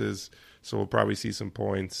defenses, so we'll probably see some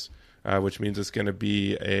points, which means it's going to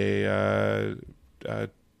be a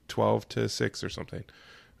 12-6 or something.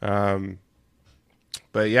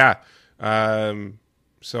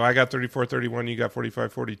 So I got 34-31, you got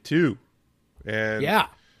 45-42, and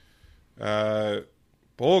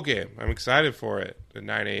bowl game. I'm excited for it at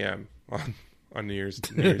 9 a.m. on New Year's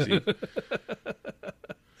Eve.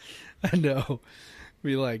 I know.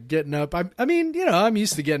 We like getting up. I'm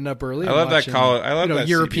used to getting up early. I love that college. I love that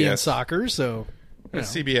European CBS. Soccer. So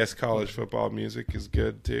CBS college football music is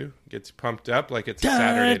good too. Gets you pumped up like it's a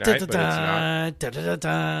Saturday night, but it's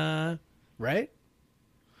not. Right?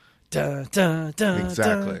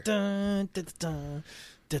 Exactly.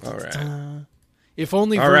 All right. If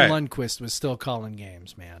only Vern Lundquist was still calling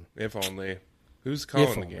games, man. If only. Who's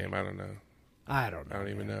calling the game? I don't know. I don't know. I don't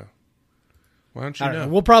even know. Why don't you know?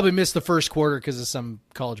 We'll probably miss the first quarter because of some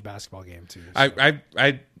college basketball game too. So.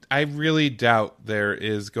 I really doubt there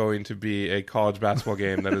is going to be a college basketball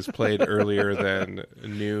game that is played earlier than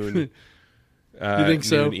noon. You think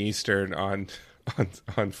so? Noon Eastern on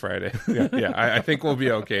Friday. Yeah. I think we'll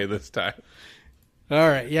be okay this time. All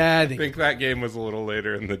right. Yeah, I think that game was a little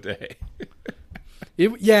later in the day.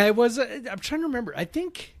 It was. I'm trying to remember.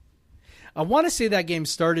 I want to say that game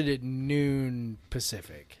started at noon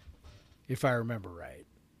Pacific, if I remember right.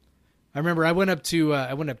 I remember I went up to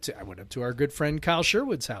our good friend Kyle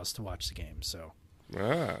Sherwood's house to watch the game. So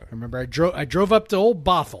I remember I drove up to Old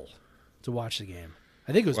Bothell to watch the game.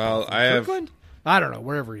 I think it was Kirkland. I don't know,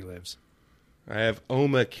 wherever he lives. I have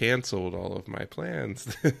OMA canceled all of my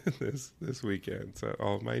plans this weekend. So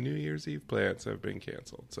all of my New Year's Eve plans have been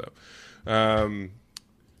canceled. So,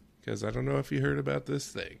 because I don't know if you heard about this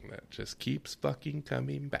thing that just keeps fucking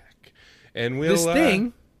coming back. And this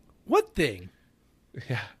thing? What thing?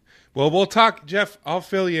 Yeah. Well, we'll talk, Jeff. I'll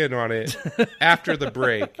fill you in on it after the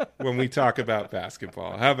break when we talk about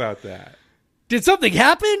basketball. How about that? Did something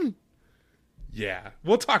happen? Yeah.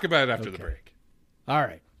 We'll talk about it after the break. All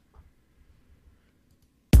right.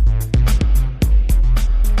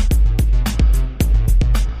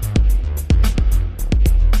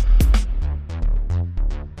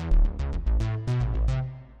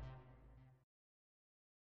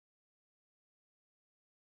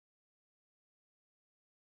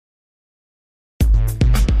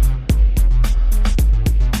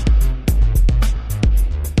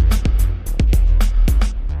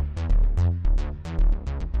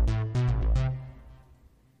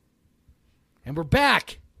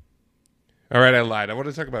 back. All right, I lied. I want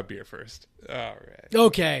to talk about beer first. All right.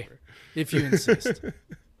 Okay, if you insist.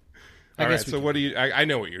 All right. So what do you? I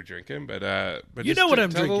know what you're drinking, but you know what I'm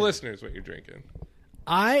tell drinking. the listeners what you're drinking.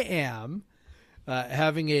 I am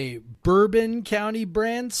having a Bourbon County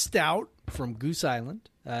brand stout from Goose Island.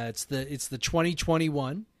 It's the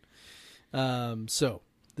 2021. So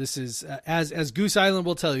this is as Goose Island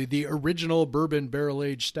will tell you, the original bourbon barrel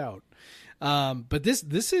aged stout. But this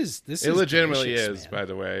is it legitimately delicious, is, man. by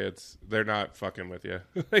the way. They're not fucking with you.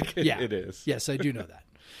 It is. Yes, I do know that.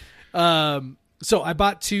 So I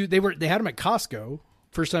bought two. They had them at Costco.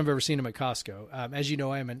 First time I've ever seen them at Costco. As you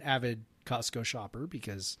know, I am an avid Costco shopper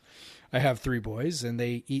because I have 3 boys and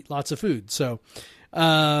they eat lots of food. So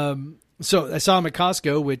I saw them at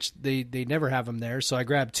Costco, which they never have them there. So I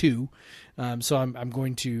grabbed 2. So I'm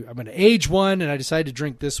going to age one, and I decided to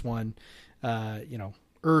drink this one,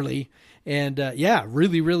 early. And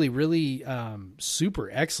really, really, really super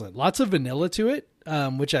excellent. Lots of vanilla to it,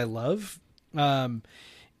 which I love.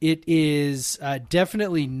 It is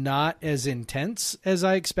definitely not as intense as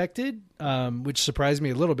I expected, which surprised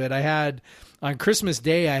me a little bit. On Christmas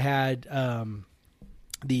Day, I had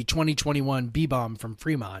the 2021 B-Bomb from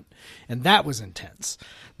Fremont, and that was intense.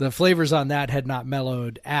 The flavors on that had not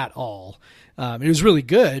mellowed at all. It was really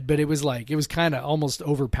good, but it was kind of almost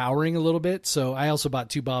overpowering a little bit. So I also bought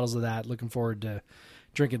 2 bottles of that. Looking forward to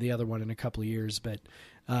drinking the other one in a couple of years. But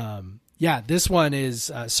this one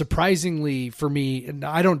is surprisingly for me, and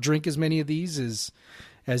I don't drink as many of these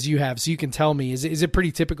as you have. So you can tell me, is it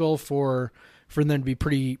pretty typical for them to be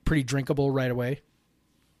pretty drinkable right away?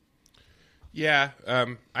 Yeah,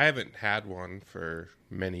 I haven't had one for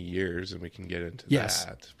many years, and we can get into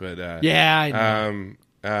that. But I know.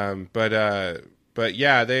 But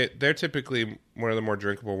yeah, they're typically one of the more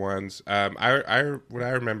drinkable ones. What I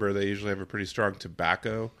remember, they usually have a pretty strong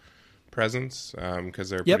tobacco presence because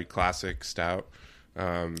they're a pretty classic stout.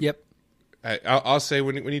 I'll say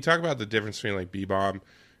when you talk about the difference between like B-Bomb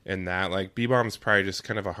and that, like B-Bomb is probably just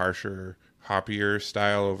kind of a harsher, hoppier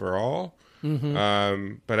style overall.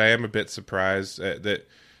 Mm-hmm. But I am a bit surprised that,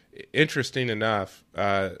 interesting enough,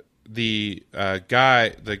 the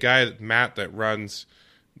guy Matt that runs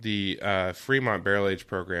the Fremont Barrel Age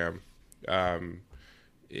program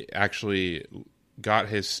actually got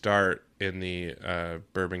his start in the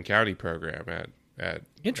Bourbon County program at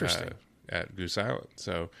Goose Island.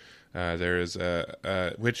 So there is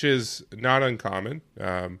which is not uncommon.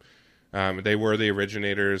 They were the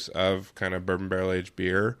originators of kind of bourbon barrel aged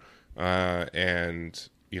beer. And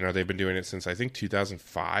they've been doing it since I think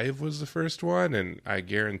 2005 was the first one, and I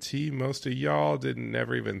guarantee most of y'all didn't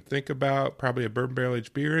never even think about probably a bourbon barrel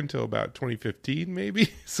aged beer until about 2015 maybe.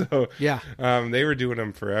 So they were doing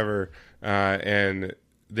them forever, and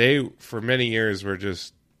they for many years were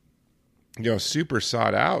just super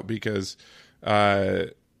sought out because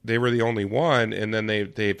they were the only one, and then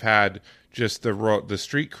they've had just the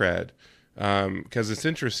street cred, because it's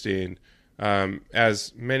interesting.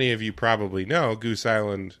 As many of you probably know, Goose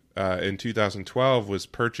Island in 2012 was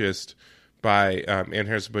purchased by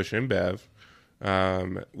Anheuser-Busch InBev,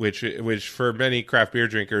 which for many craft beer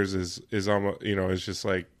drinkers is almost is just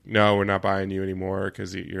like, no, we're not buying you anymore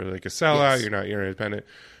because you're like a sellout. Yes. You're independent,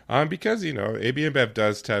 because AB InBev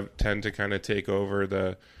does tend to kind of take over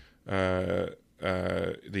the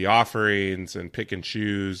offerings and pick and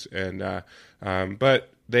choose, and but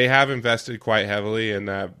they have invested quite heavily in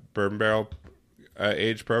that bourbon barrel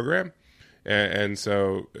age program, and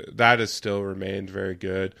so that has still remained very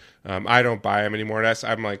good. I don't buy them anymore.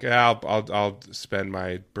 I'm like, I'll spend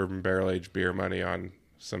my bourbon barrel aged beer money on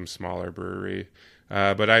some smaller brewery,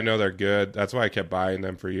 but I know they're good. That's why I kept buying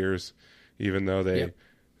them for years, even though I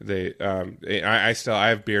have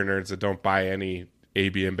beer nerds that don't buy any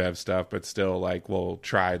AB InBev stuff, but still will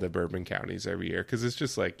try the Bourbon Counties every year because it's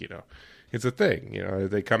just like it's a thing.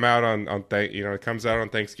 They come out it comes out on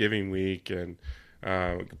Thanksgiving week, and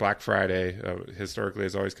Black Friday historically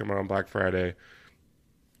has always come out on Black Friday.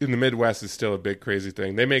 In the Midwest, it's still a big crazy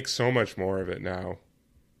thing. They make so much more of it now.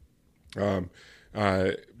 But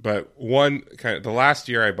the last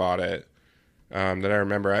year I bought it, that I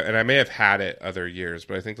remember, and I may have had it other years,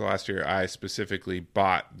 but I think the last year I specifically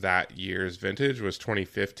bought that year's vintage was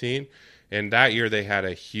 2015. And that year they had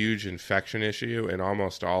a huge infection issue in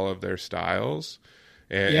almost all of their styles.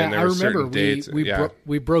 And there were certain dates.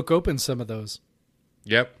 We broke open some of those.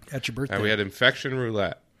 Yep. At your birthday. And we had infection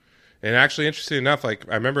roulette. And actually, interesting enough, I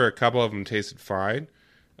remember a couple of them tasted fine.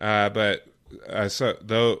 But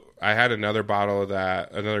though I had another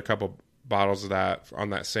couple bottles of that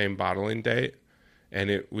on that same bottling date. And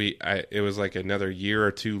it was like another year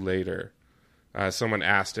or two later someone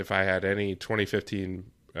asked if I had any 2015.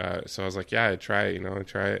 So I was like, yeah, I'd try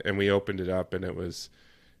it. And we opened it up, and it was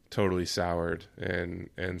totally soured. And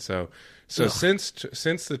so since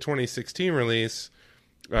the 2016 release,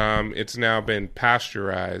 it's now been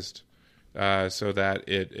pasteurized, so that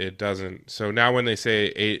it doesn't. So now when they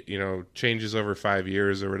say changes over 5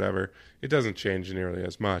 years or whatever, it doesn't change nearly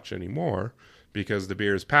as much anymore because the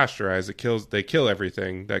beer is pasteurized. They kill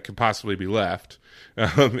everything that could possibly be left,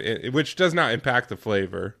 which does not impact the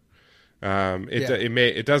flavor.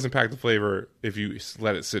 It does impact the flavor if you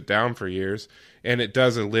let it sit down for years, and it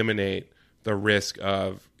does eliminate the risk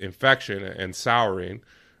of infection and souring.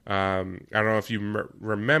 I don't know if you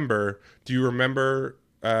remember. Do you remember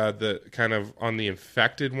the kind of on the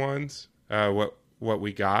infected ones? What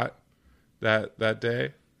we got that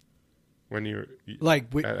day when you like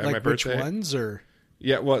at my which birthday? ones or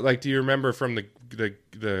Yeah, well, like do you remember from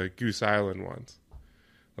the Goose Island ones?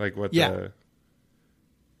 Like what the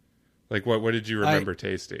like what did you remember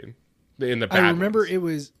tasting in the bad I remember ones? it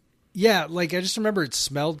was I just remember it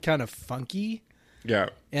smelled kind of funky. Yeah.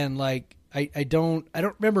 And like I don't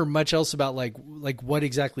remember much else about like what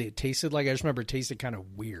exactly it tasted like. I just remember it tasted kind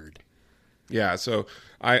of weird. Yeah, so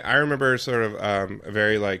I remember sort of a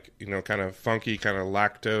very kind of funky kind of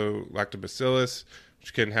lactobacillus,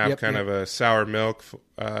 which can have of a sour milk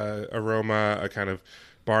aroma, a kind of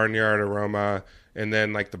barnyard aroma, and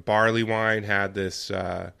then like the barley wine had this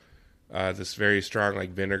this very strong like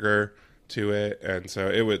vinegar to it, and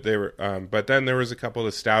so but then there was a couple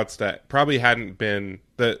of stouts that probably hadn't been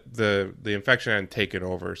the infection hadn't taken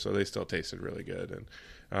over, so they still tasted really good.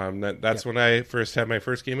 And that's when I first had my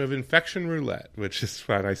first game of Infection Roulette, which is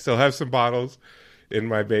fun. I still have some bottles in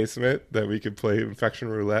my basement that we could play Infection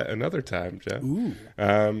Roulette another time, Jeff. Ooh.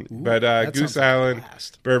 But Goose Island,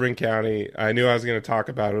 Bourbon County, I knew I was going to talk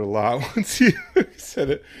about it a lot once you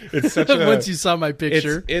said it. It's such a once you saw my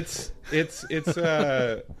picture. It's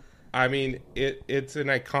I mean, it's an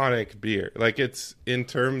iconic beer. Like it's in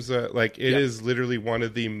terms of like it is literally one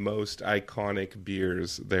of the most iconic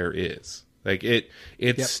beers there is. Like it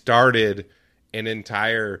started an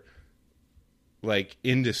entire like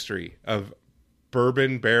industry of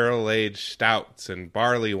bourbon barrel aged stouts and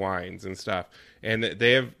barley wines and stuff, and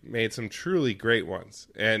they have made some truly great ones.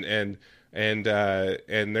 And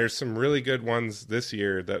there's some really good ones this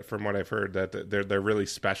year that, from what I've heard, that they're really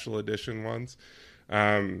special edition ones.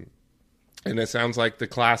 And it sounds like the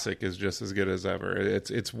classic is just as good as ever.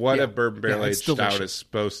 It's what a bourbon barrel aged stout is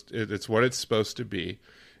supposed. It's what it's supposed to be.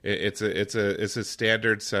 It's a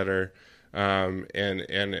standard setter, it's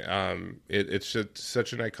just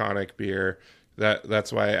such an iconic beer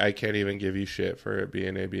that's why I can't even give you shit for it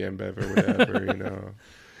being AB InBev or whatever,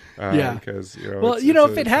 because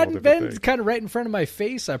if it hadn't been kind of right in front of my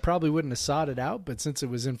face, I probably wouldn't have sought it out. But since it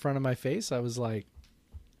was in front of my face, I was like,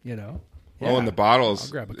 and the bottles.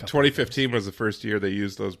 2015 was the first year they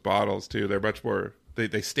used those bottles too. They're much more.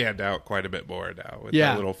 They stand out quite a bit more now with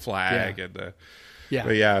that little flag and the.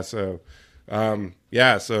 Yeah. So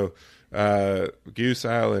Goose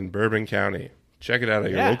Island, Bourbon County. Check it out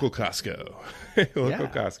at your local Costco.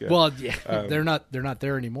 Costco. Well, they're not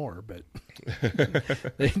there anymore, but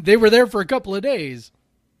they were there for a couple of days.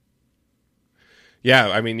 Yeah,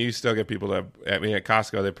 I mean, you still get people at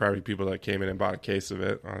Costco, there probably people that came in and bought a case of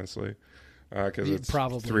it, honestly, because it's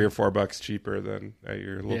probably $3 or $4 cheaper than at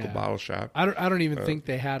your local bottle shop. I don't even think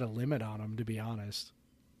they had a limit on them, to be honest.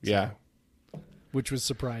 Which was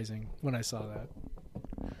surprising when I saw that.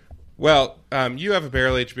 Well, you have a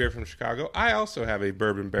barrel-aged beer from Chicago. I also have a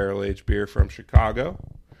bourbon barrel-aged beer from Chicago.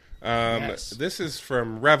 This is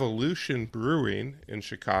from Revolution Brewing in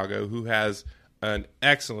Chicago, who has an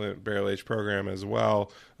excellent barrel-aged program as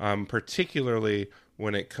well, particularly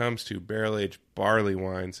when it comes to barrel-aged barley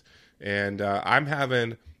wines. And I'm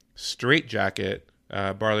having Straight Jacket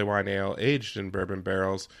barley wine ale aged in bourbon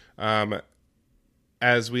barrels.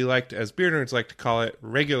 As beer nerds like to call it,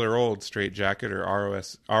 regular old Straight Jacket, or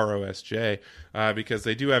ROSJ, because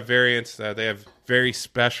they do have variants. They have very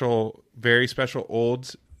special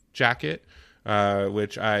old jacket,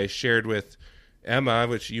 which I shared with Emma,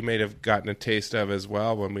 which you may have gotten a taste of as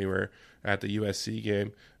well when we were at the USC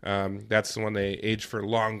game. That's the one they age for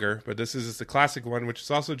longer, but this is the classic one, which is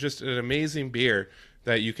also just an amazing beer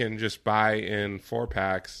that you can just buy in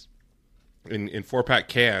 4-packs, in 4-pack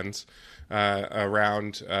cans.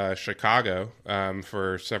 Around Chicago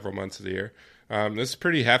for several months of the year. This is a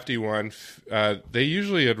pretty hefty one. They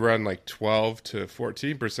usually would run like 12 to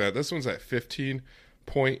 14%. This one's at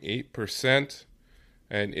 15.8%,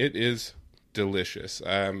 and it is delicious.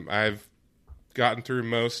 I've gotten through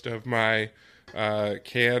most of my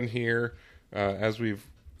can here as we've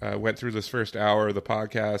went through this first hour of the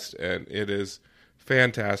podcast, and it is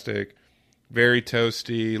fantastic. Very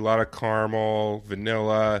toasty, a lot of caramel,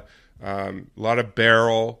 vanilla, a lot of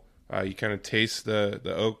barrel. You kind of taste the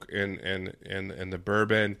oak and the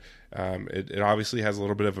bourbon. It obviously has a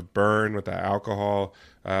little bit of a burn with the alcohol,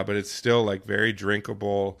 but it's still like very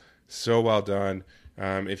drinkable. So well done.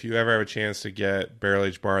 If you ever have a chance to get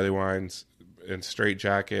barrel-aged barley wines and Straight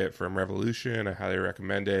Jacket from Revolution, I highly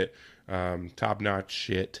recommend it. Top-notch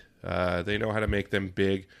shit. They know how to make them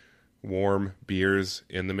big, warm beers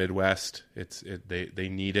in the Midwest. They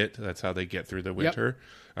need it. That's how they get through the winter.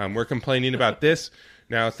 Yep. We're complaining about this.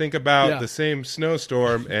 Now think about the same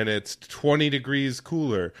snowstorm and it's 20 degrees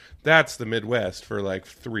cooler. That's the Midwest for like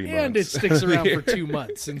 3 months. And it sticks around for 2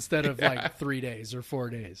 months instead of like 3 days or 4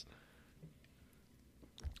 days.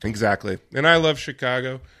 Exactly. And I love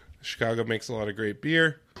Chicago. Chicago makes a lot of great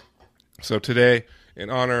beer. So today, in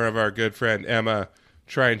honor of our good friend Emma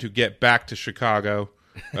trying to get back to Chicago,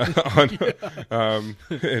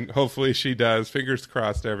 and hopefully she does. Fingers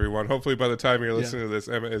crossed, everyone. Hopefully by the time you're listening to this,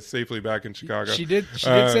 Emma is safely back in Chicago. She did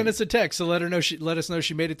send us a text to let us know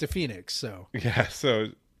she made it to Phoenix. So so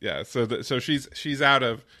she's out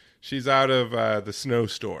of the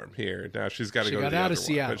snowstorm here. Now she's got to go to the out other of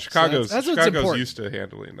Seattle. But Chicago's Chicago's used to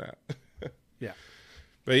handling that. Yeah.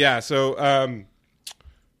 But yeah, so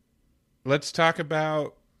let's talk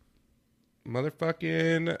about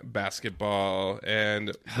motherfucking basketball.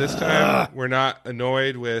 And this time we're not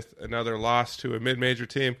annoyed with another loss to a mid-major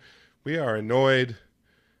team. We are annoyed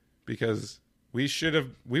because we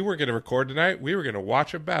were going to record tonight. We were going to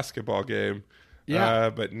watch a basketball game. Yeah.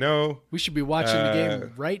 But no. We should be watching the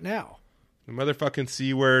game right now. The motherfucking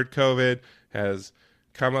C word, COVID, has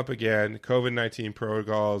come up again. COVID-19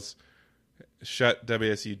 protocols shut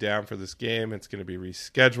WSU down for this game. It's going to be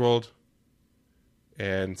rescheduled.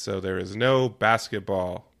 And so there is no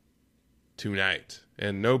basketball tonight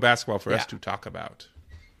and no basketball for us to talk about.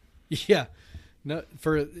 Yeah.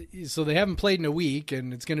 So they haven't played in a week,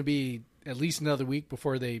 and it's going to be at least another week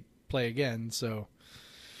before they play again. So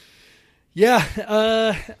yeah,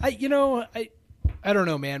 I don't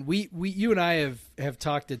know, man. You and I have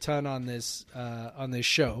talked a ton on this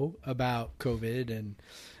show about COVID, and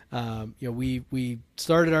we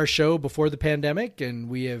started our show before the pandemic, and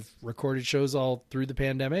we have recorded shows all through the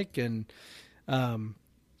pandemic. And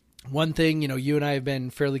one thing, you and I have been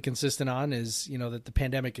fairly consistent on is, that the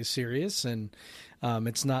pandemic is serious, and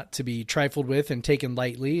it's not to be trifled with and taken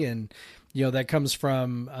lightly. And, that comes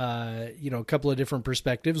from, a couple of different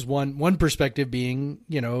perspectives. One perspective being,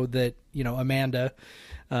 that, Amanda,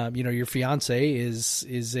 your fiance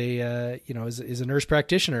is a nurse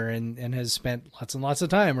practitioner and has spent lots and lots of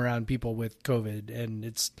time around people with COVID, and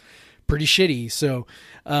it's pretty shitty. So,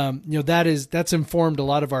 that's informed a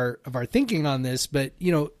lot of our thinking on this. But,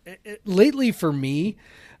 lately for me,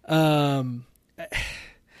 I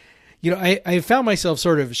found myself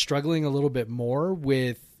sort of struggling a little bit more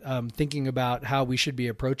with thinking about how we should be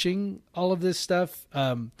approaching all of this stuff.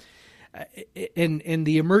 And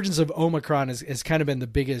the emergence of Omicron has kind of been the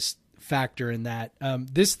biggest factor in that.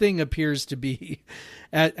 This thing appears to be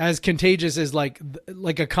as contagious as like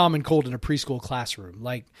a common cold in a preschool classroom.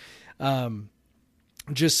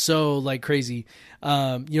 Just so like crazy.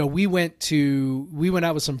 We went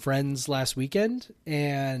out with some friends last weekend,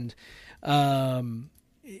 and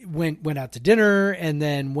went out to dinner, and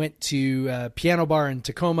then went to a piano bar in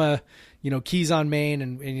Tacoma, Keys on Main,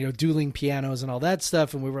 and dueling pianos and all that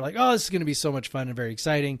stuff. And we were like, oh, this is going to be so much fun and very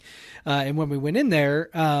exciting. And when we went in there,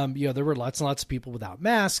 there were lots and lots of people without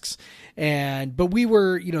masks, but we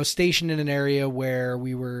were, stationed in an area where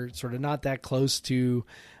we were sort of not that close to,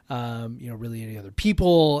 really any other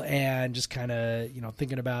people, and just kind of,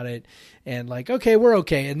 thinking about it and like, okay, we're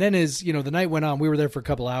okay. And then as, the night went on, we were there for a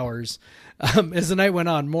couple hours. As the night went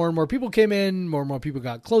on, more and more people came in, more and more people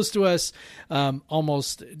got close to us.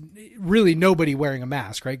 Almost really nobody wearing a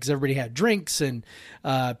mask, right? Because everybody had drinks, and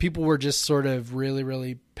people were just sort of really,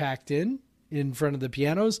 really packed in front of the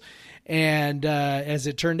pianos. And as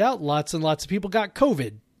it turned out, lots and lots of people got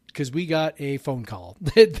COVID, because we got a phone call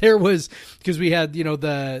that because we had,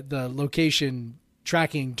 the location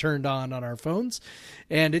tracking turned on our phones.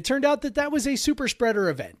 And it turned out that was a super spreader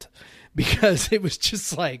event, because it was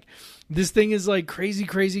just like, this thing is like crazy,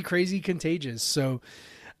 crazy, crazy contagious. So,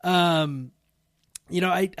 there's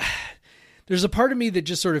a part of me that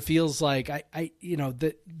just sort of feels like not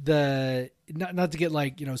to get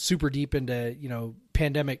like, super deep into,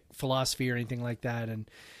 pandemic philosophy or anything like that.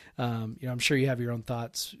 And, I'm sure you have your own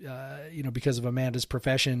thoughts, because of Amanda's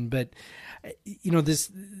profession, but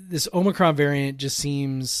this Omicron variant just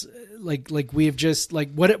seems like we have just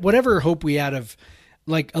like whatever hope we had of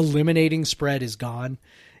like eliminating spread is gone.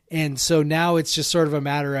 And so now it's just sort of a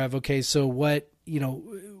matter of, okay, so what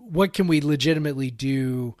can we legitimately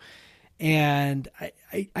do? And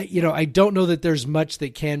I don't know that there's much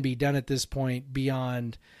that can be done at this point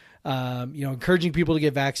beyond, encouraging people to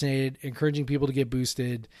get vaccinated, encouraging people to get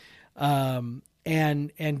boosted, and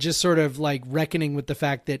just sort of like reckoning with the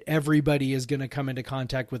fact that everybody is going to come into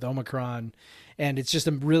contact with Omicron. And it's just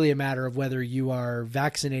really a matter of whether you are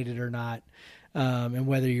vaccinated or not. And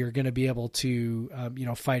whether you're going to be able to,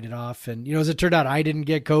 fight it off. And, as it turned out, I didn't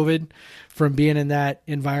get COVID from being in that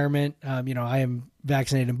environment. I am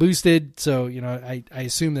vaccinated and boosted. So, I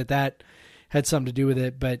assume that had something to do with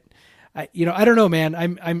it, but I don't know, man.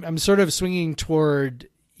 I'm sort of swinging toward,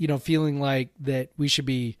 feeling like that we should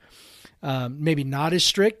be, maybe not as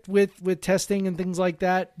strict with testing and things like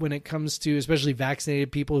that when it comes to especially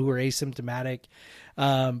vaccinated people who are asymptomatic.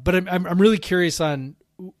 But I'm really curious on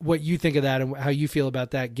what you think of that and how you feel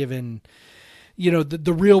about that, given,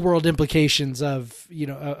 the real world implications of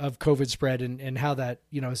COVID spread and how that,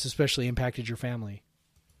 has especially impacted your family.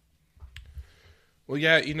 Well,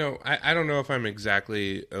 yeah, I don't know if I'm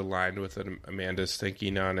exactly aligned with Amanda's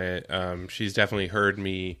thinking on it. She's definitely heard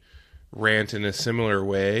me rant in a similar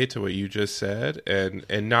way to what you just said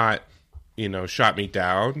and not, shot me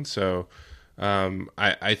down. So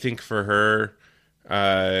I think for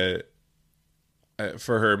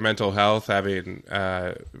her mental health, having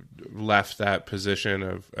left that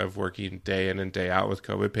position of working day in and day out with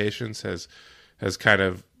COVID patients has kind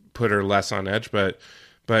of put her less on edge. But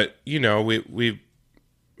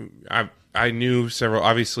I knew several.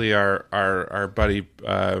 Obviously, our buddy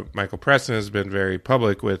Michael Preston has been very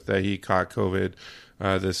public with that he caught COVID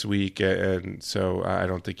this week, and so I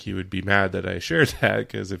don't think he would be mad that I shared that,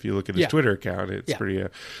 because if you look at his Twitter account, it's pretty.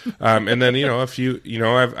 And then a few.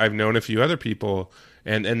 I've known a few other people,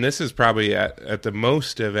 and this is probably at the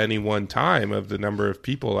most of any one time of the number of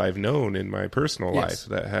people I've known in my personal life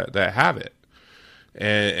that have it.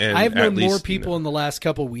 And I've known more people in the last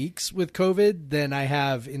couple of weeks with COVID than I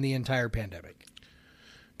have in the entire pandemic.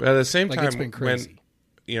 But at the same time, it's been crazy.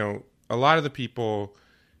 When a lot of the people,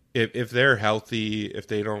 if they're healthy, if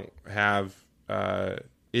they don't have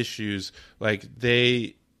issues, like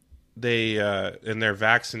they and they're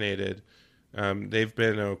vaccinated, they've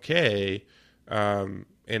been okay. Now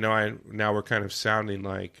we're kind of sounding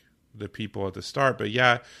like the people at the start, but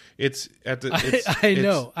it's at the. I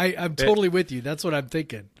know. I'm totally with you. That's what I'm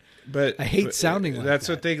thinking. But I hate sounding like that's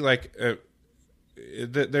that. what they like.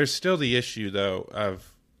 There's still the issue though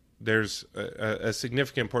of there's a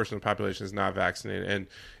significant portion of the population is not vaccinated,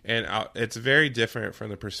 and it's very different from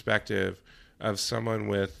the perspective of someone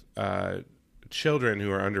with children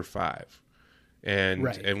who are under 5, and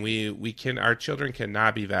our children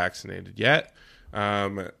cannot be vaccinated yet.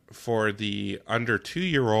 For the under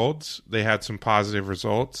 2-year-olds, they had some positive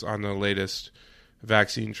results on the latest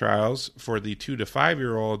vaccine trials. For the 2 to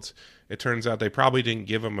 5-year-olds, it turns out they probably didn't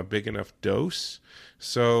give them a big enough dose.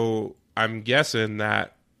 So I'm guessing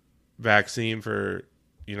that vaccine for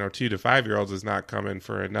 2 to 5-year-olds is not coming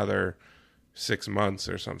for another 6 months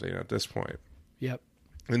or something at this point. Yep.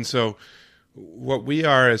 And so what we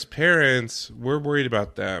are as parents, we're worried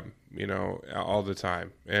about them, all the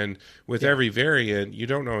time. And with every variant, you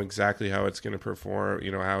don't know exactly how it's going to perform,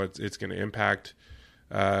 how it's going to impact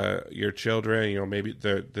your children. Maybe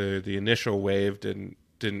the initial wave didn't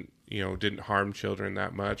harm children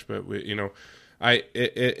that much, but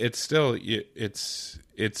it's still it's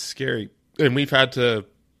scary. And we've had to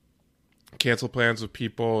cancel plans with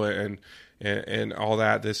people and all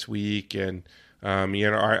that this week. And I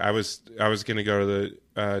was going to go to the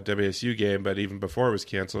WSU game, but even before it was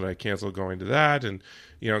canceled, I canceled going to that. And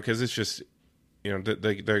because it's just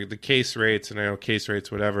the case rates, and I know case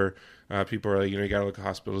rates, whatever, people are like, you got to look at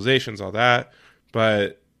hospitalizations, all that,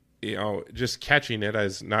 but just catching it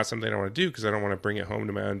is not something I want to do, because I don't want to bring it home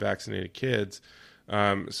to my unvaccinated kids.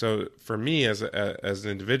 So for me as an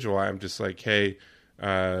individual, I'm just like, hey,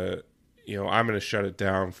 I'm going to shut it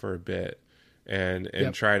down for a bit. And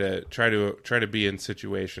try to be in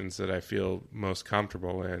situations that I feel most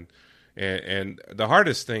comfortable in, and the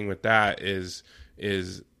hardest thing with that is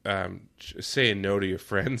saying no to your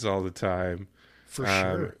friends all the time. For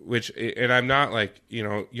sure. And I'm not like,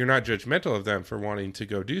 you're not judgmental of them for wanting to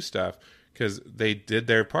go do stuff, because they did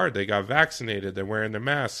their part. They got vaccinated. They're wearing their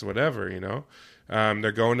masks, whatever.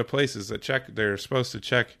 They're going to places that they're supposed to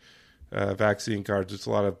check vaccine cards. Just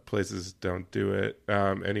a lot of places don't do it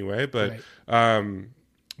anyway, but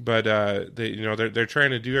they're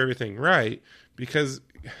trying to do everything right, because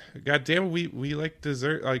goddamn, we like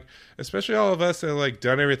deserve, like, especially all of us that like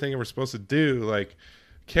done everything we're supposed to do, like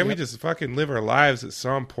Can't we just fucking live our lives at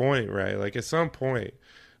some point, right? Like at some point,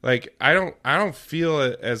 like I don't feel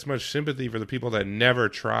as much sympathy for the people that never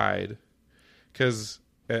tried, because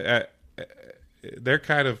they're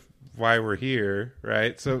kind of why we're here,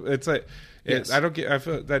 right? So it's like, Yes. I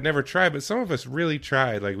feel that never tried, but some of us really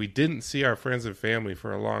tried. Like we didn't see our friends and family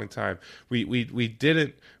for a long time. We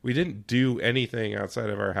didn't do anything outside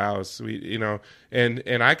of our house.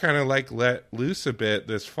 And I kind of like let loose a bit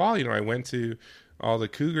this fall. I went to all the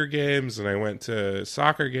Cougar games and I went to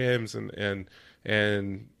soccer games and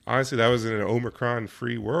honestly, that was in an Omicron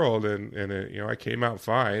free world, and I came out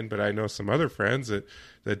fine. But I know some other friends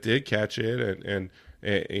that did catch it and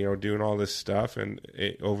doing all this stuff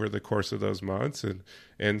over the course of those months,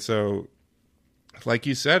 and so, like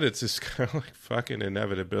you said, it's just kind of like fucking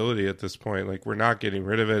inevitability at this point. Like we're not getting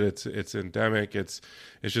rid of it. It's endemic. It's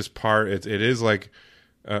just it is like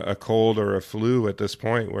a cold or a flu at this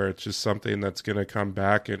point, where it's just something that's going to come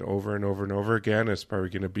back and over and over and over again. It's probably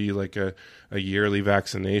going to be like a yearly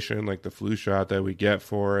vaccination, like the flu shot that we get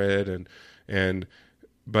for it,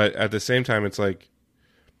 but at the same time, it's like,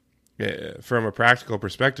 from a practical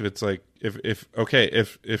perspective, it's like if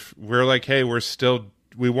we're like, hey,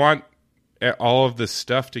 we want all of this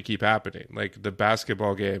stuff to keep happening, like the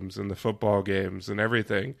basketball games and the football games and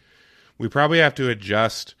everything, we probably have to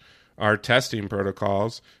adjust our testing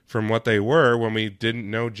protocols from what they were when we didn't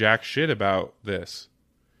know jack shit about this,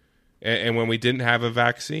 and when we didn't have a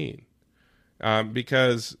vaccine,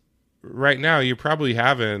 because right now you're probably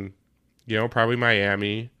having, probably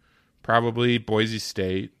Miami, probably Boise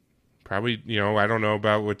State. Probably, I don't know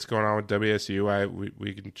about what's going on with WSU.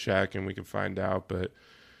 We can check and we can find out. But,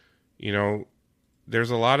 there's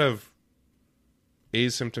a lot of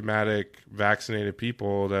asymptomatic vaccinated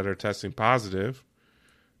people that are testing positive,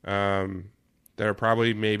 that are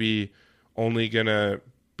probably maybe only going to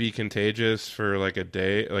be contagious for like a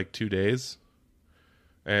day, like 2 days,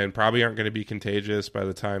 and probably aren't going to be contagious by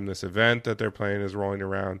the time this event that they're playing is rolling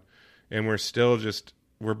around. And we're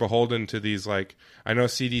beholden to these, like, I know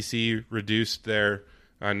CDC reduced their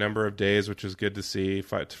number of days, which is good to see,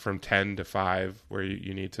 from 10 to 5, where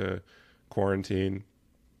you need to quarantine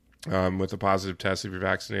with a positive test if you're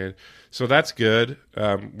vaccinated. So that's good.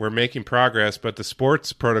 We're making progress, but the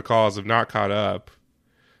sports protocols have not caught up.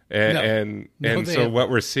 And so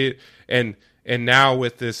what we're seeing, and now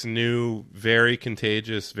with this new very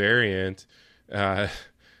contagious variant,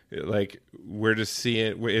 like we're just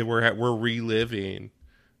seeing, we're reliving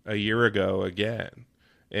a year ago again,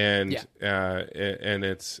 and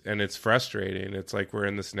it's frustrating. It's like we're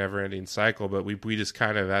in this never-ending cycle, but we just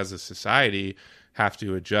kind of, as a society, have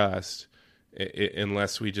to adjust,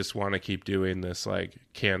 unless we just want to keep doing this, like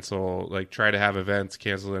cancel, like try to have events,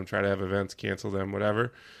 cancel them, try to have events, cancel them,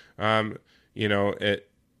 whatever. There's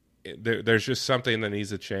just something that needs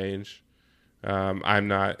to change. I'm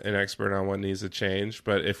not an expert on what needs to change,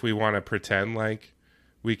 but if we want to pretend like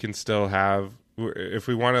we can still if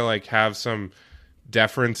we want to like have some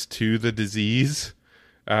deference to the disease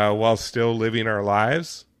while still living our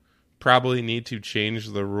lives, probably need to change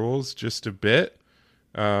the rules just a bit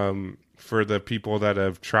for the people that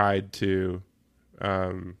have tried to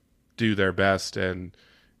do their best and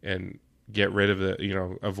get rid of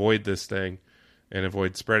avoid this thing and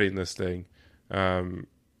avoid spreading this thing,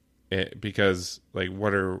 because like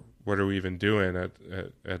what are we even doing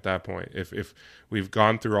at that point? If we've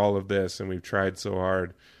gone through all of this and we've tried so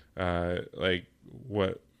hard, like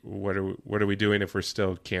what are we doing if we're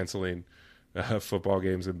still canceling football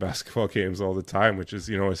games and basketball games all the time, which is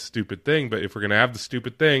a stupid thing. But if we're gonna have the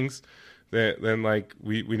stupid things, then like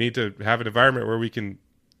we need to have an environment where we can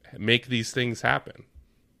make these things happen.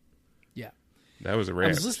 Yeah, that was a rant.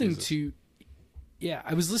 I was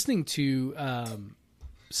listening to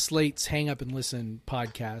Slate's Hang Up and Listen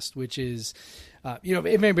podcast, which is, if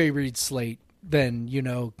anybody reads Slate, then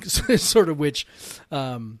sort of which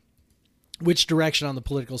direction on the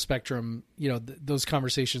political spectrum those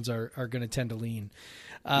conversations are going to tend to lean.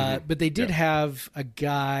 But they did have a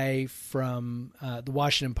guy from the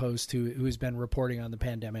Washington Post who's been reporting on the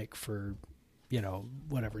pandemic for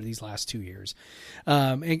these last 2 years,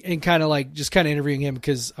 and kind of interviewing him,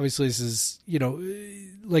 because obviously this is,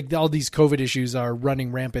 like all these COVID issues are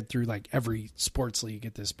running rampant through like every sports league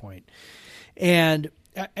at this point. And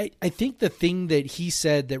I think the thing that he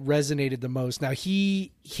said that resonated the most, now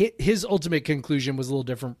his ultimate conclusion was a little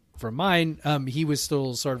different from mine. He was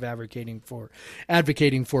still sort of advocating for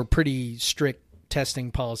pretty strict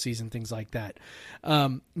testing policies and things like that.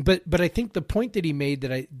 But I think the point that he made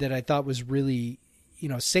that I thought was really,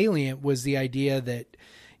 salient was the idea that,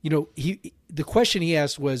 the question he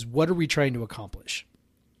asked was, what are we trying to accomplish?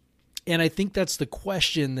 And I think that's the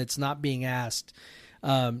question that's not being asked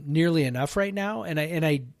nearly enough right now.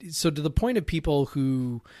 So to the point of people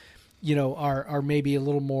who, you know, are maybe a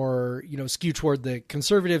little more, you know, skewed toward the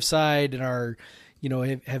conservative side and are, you know,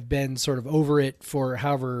 have been sort of over it for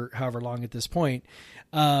however long at this point.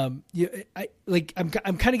 I'm kind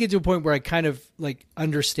of getting to a point where I kind of like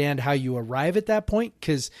understand how you arrive at that point.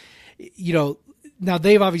 'Cause, you know, now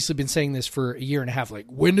they've obviously been saying this for a year and a half, like,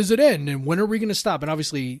 when does it end? And when are we going to stop? And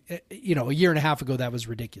obviously, you know, a year and a half ago, that was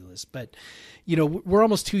ridiculous, but you know, we're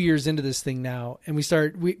almost 2 years into this thing now. And we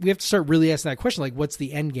have to start really asking that question, like, what's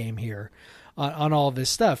the end game here on all of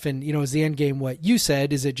this stuff? And, you know, is the end game what you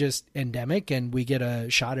said? Is it just endemic and we get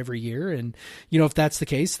a shot every year? And, you know, if that's the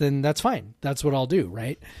case, then that's fine. That's what I'll do.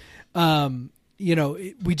 Right. You know,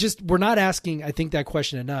 we're not asking, I think, that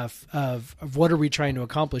question enough of what are we trying to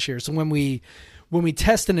accomplish here? So when we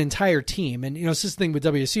test an entire team, and, you know, it's this thing with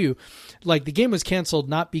WSU, like the game was canceled,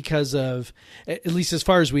 not because of, at least as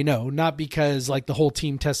far as we know, not because like the whole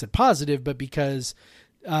team tested positive, but because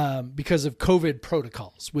of COVID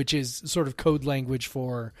protocols, which is sort of code language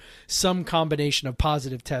for some combination of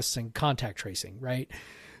positive tests and contact tracing. Right.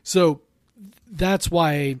 So that's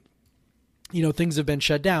why, you know, things have been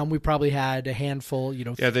shut down. We probably had a handful, you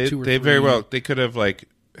know, yeah, they three. very well, they could have like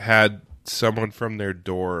had someone from their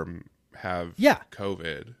dorm have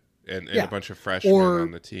COVID and a bunch of freshmen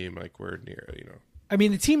on the team, like we're near, you know. I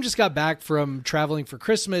mean, the team just got back from traveling for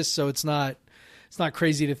Christmas, so it's not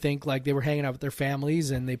crazy to think like they were hanging out with their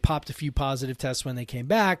families and they popped a few positive tests when they came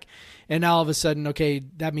back. And now all of a sudden, okay,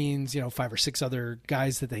 that means, you know, 5 or 6 other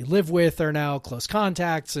guys that they live with are now close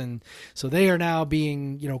contacts. And so they are now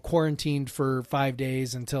being, you know, quarantined for 5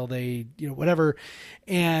 days until they, you know, whatever.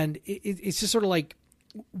 And it's just sort of like,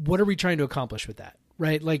 what are we trying to accomplish with that?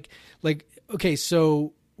 Right. Like, okay,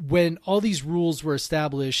 so when all these rules were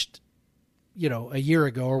established, you know, a year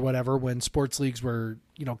ago or whatever, when sports leagues were,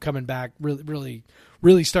 you know, coming back, really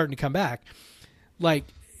starting to come back, like,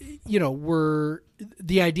 you know,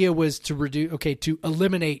 the idea was to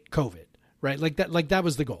eliminate COVID, right? Like that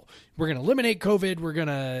was the goal. We're going to eliminate COVID. We're going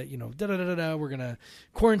to, you know, we're going to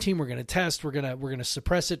quarantine. We're going to test. We're going to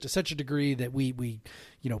suppress it to such a degree that we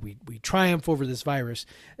triumph over this virus.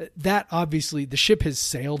 That obviously the ship has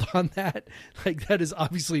sailed on that. Like that is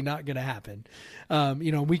obviously not going to happen.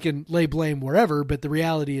 You know, we can lay blame wherever, but the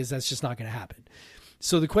reality is that's just not going to happen.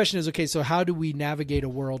 So the question is, okay, so how do we navigate a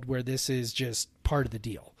world where this is just part of the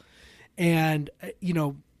deal? And, you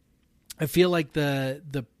know, I feel like the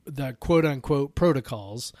quote unquote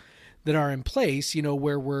protocols that are in place, you know,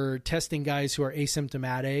 where we're testing guys who are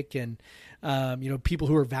asymptomatic and, you know, people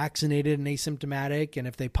who are vaccinated and asymptomatic. And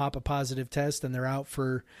if they pop a positive test, then they're out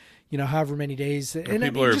for, you know, however many days. And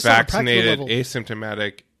people are vaccinated,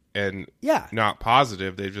 asymptomatic and not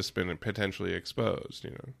positive. They've just been potentially exposed, you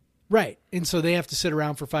know? Right. And so they have to sit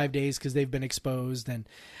around for 5 days because they've been exposed. And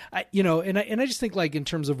I just think like in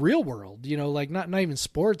terms of real world, you know, like not even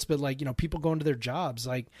sports, but like, you know, people going to their jobs,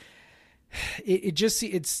 like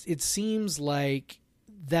it seems like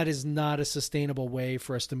that is not a sustainable way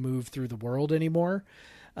for us to move through the world anymore.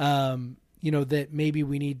 You know, that maybe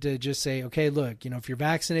we need to just say, okay, look, you know, if you're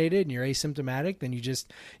vaccinated and you're asymptomatic, then you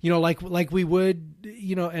just, you know, like we would,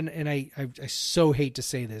 you know, and I so hate to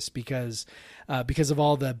say this because of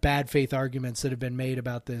all the bad faith arguments that have been made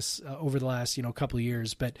about this over the last, you know, couple of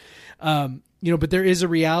years. But, you know, but there is a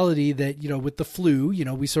reality that, you know, with the flu, you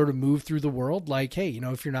know, we sort of move through the world like, hey, you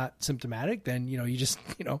know, if you're not symptomatic, then, you know, you just,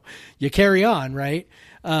 you know, you carry on. Right.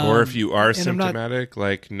 Or if you are symptomatic,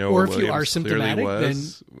 like Noah Williams clearly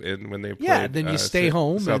was, then, when they played, then you stay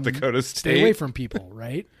home, South Dakota State, stay away from people,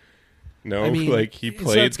 right? No, I mean, like he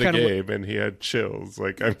played the game and he had chills.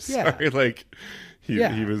 Like I'm sorry, like he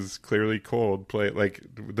was clearly cold. Like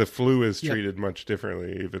the flu is treated much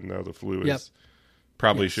differently, even though the flu is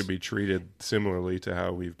probably should be treated similarly to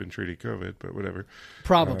how we've been treating COVID, but whatever.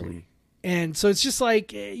 Probably. And so it's just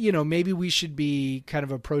like, you know, maybe we should be kind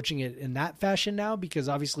of approaching it in that fashion now, because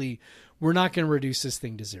obviously we're not going to reduce this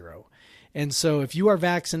thing to zero. And so if you are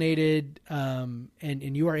vaccinated and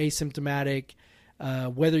you are asymptomatic,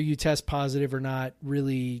 whether you test positive or not,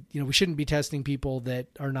 really, you know, we shouldn't be testing people that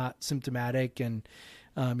are not symptomatic. And,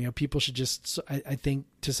 you know, people should just, I think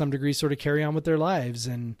to some degree, sort of carry on with their lives.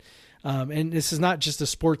 And this is not just a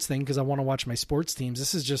sports thing because I want to watch my sports teams.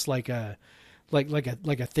 This is just like a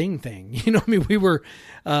thing, you know, I mean, we were,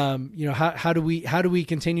 you know, how do we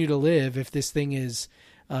continue to live if this thing is,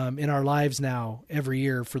 in our lives now every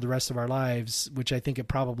year for the rest of our lives, which I think it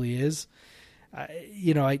probably is,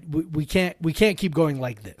 you know, we can't keep going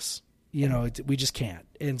like this, you know, we just can't.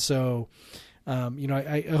 And so, you know,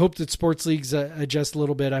 I hope that sports leagues adjust a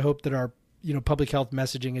little bit. I hope that our public health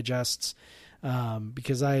messaging adjusts,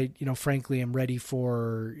 because I, frankly, am ready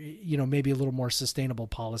for, maybe a little more sustainable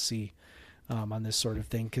policy on this sort of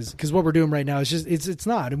thing. Because what we're doing right now is just, it's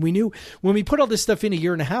not. And we knew when we put all this stuff in a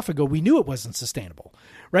year and a half ago, we knew it wasn't sustainable,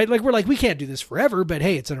 right? Like, we're like, we can't do this forever, but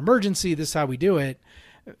hey, it's an emergency. This is how we do it.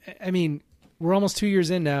 I mean, we're almost 2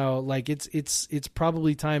 years in now. Like, it's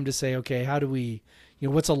probably time to say, okay, how do we,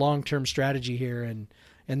 what's a long-term strategy here? And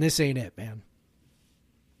this ain't it, man.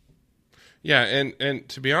 Yeah, and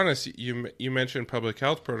to be honest, you mentioned public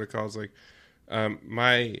health protocols. Like,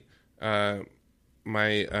 my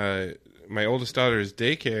oldest daughter's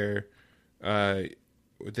daycare,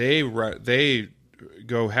 they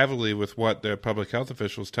go heavily with what the public health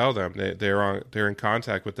officials tell them. They're in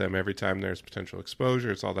contact with them every time there's potential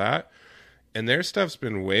exposure. It's all that, and their stuff's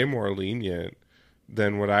been way more lenient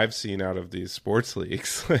than what I've seen out of these sports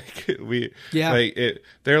leagues. They're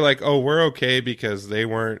like, oh, we're okay because they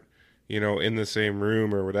weren't, in the same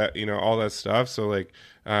room or whatever, all that stuff. So like,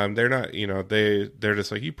 they're not, they're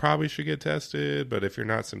just like, you probably should get tested, but if you're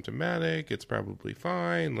not symptomatic, it's probably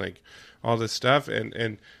fine. Like all this stuff.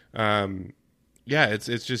 And yeah,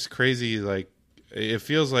 it's just crazy. Like it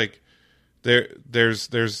feels like there has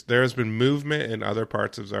been movement in other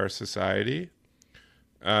parts of our society,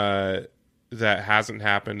 that hasn't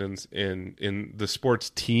happened in the sports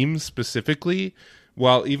teams specifically.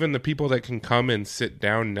 While even the people that can come and sit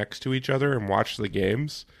down next to each other and watch the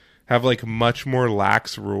games have like much more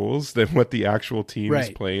lax rules than what the actual teams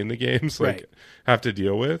playing the games have to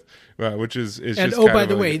deal with, which is and just by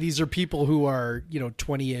the way, these are people who are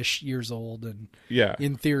 20-ish years old and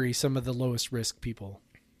in theory some of the lowest risk people.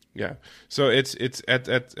 Yeah, so it's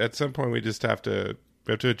at some point we just have to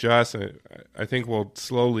adjust, and I think we'll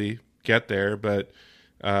slowly get there, but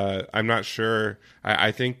I'm not sure.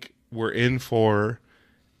 I think we're in for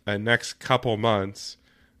a next couple months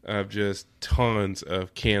of just tons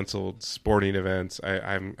of canceled sporting events.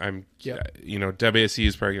 WSU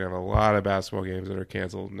is probably gonna have a lot of basketball games that are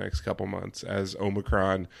canceled in the next couple months as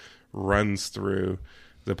Omicron runs through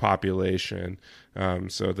the population.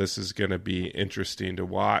 So this is going to be interesting to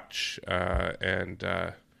watch, and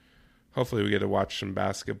hopefully we get to watch some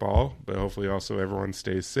basketball, but hopefully also everyone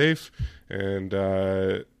stays safe, and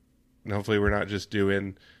hopefully we're not just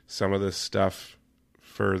doing some of this stuff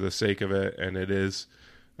for the sake of it, and it is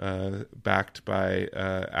backed by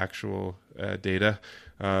actual data.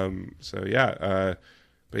 But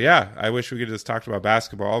yeah, I wish we could just talk about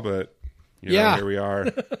basketball, but here we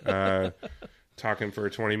are talking for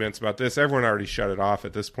 20 minutes about this. Everyone already shut it off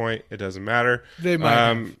at this point. It doesn't matter. They might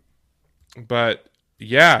have. But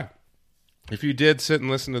yeah, if you did sit and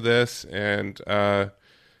listen to this and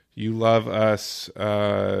you love us,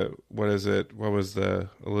 what is it? What was the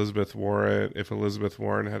Elizabeth Warren? If Elizabeth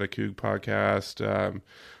Warren had a Coug podcast,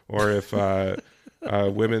 or if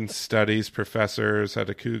women's studies professors had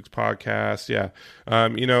a Coug podcast,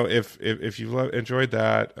 if you enjoyed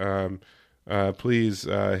that, please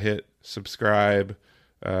hit subscribe,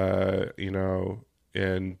 and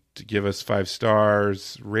give us 5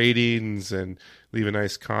 stars, ratings, and leave a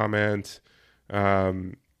nice comment.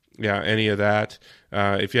 Any of that.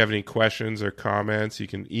 If you have any questions or comments, you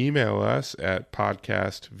can email us at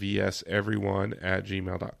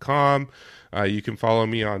podcastvseveryone@gmail.com. You can follow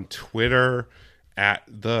me on Twitter at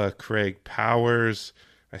the Craig Powers.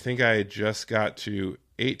 I think I just got to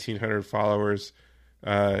 1,800 followers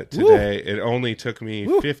today. Woo! It only took me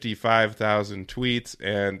 55,000 tweets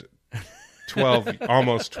and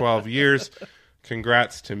almost 12 years.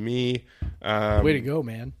 Congrats to me. Way to go,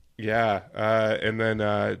 man. Yeah. And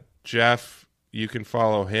then Jeff, you can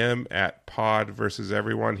follow him at Pod versus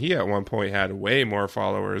Everyone. He at one point had way more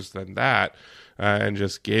followers than that, and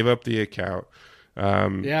just gave up the account.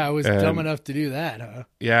 I was dumb enough to do that, huh?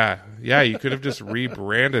 Yeah. You could have just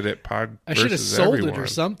rebranded it Pod I versus should have sold Everyone. It or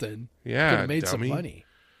something. Yeah, could have made dummy. some money.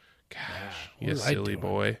 Gosh, you silly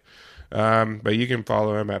boy. But you can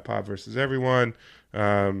follow him at Pod versus Everyone.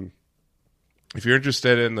 If you're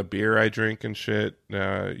interested in the beer I drink and shit,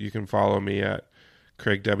 you can follow me at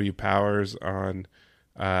Craig W. Powers on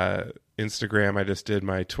Instagram. I just did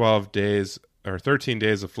my 12 days or 13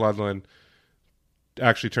 days of Floodland.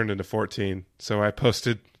 Actually turned into 14. So I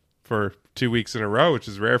posted for 2 weeks in a row, which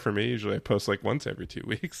is rare for me. Usually I post like once every 2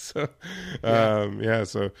 weeks. So,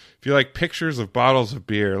 so if you like pictures of bottles of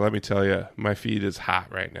beer, let me tell you, my feed is hot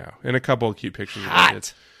right now. And a couple of cute pictures of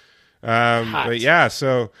it. But yeah,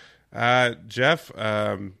 so Jeff,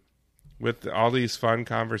 with all these fun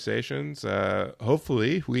conversations,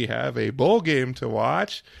 hopefully we have a bowl game to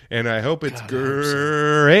watch, and I hope it's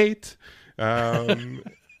great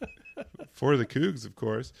for the Cougs, of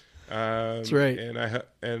course. That's right. And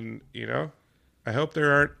I hope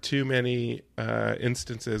there aren't too many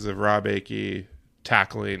instances of Rob Akey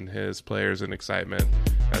tackling his players in excitement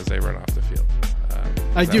as they run off the field.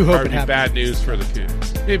 I do hope it happens. Bad news for the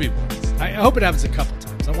Cougs. Maybe once. I hope it happens a couple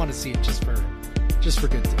times. I want to see it just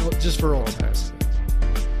for old times.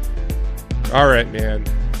 All right, man.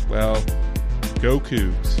 Well, go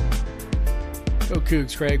Cougs. Go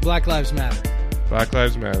Cougs, Craig. Black Lives Matter. Black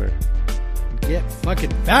Lives Matter. Get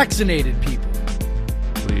fucking vaccinated, people.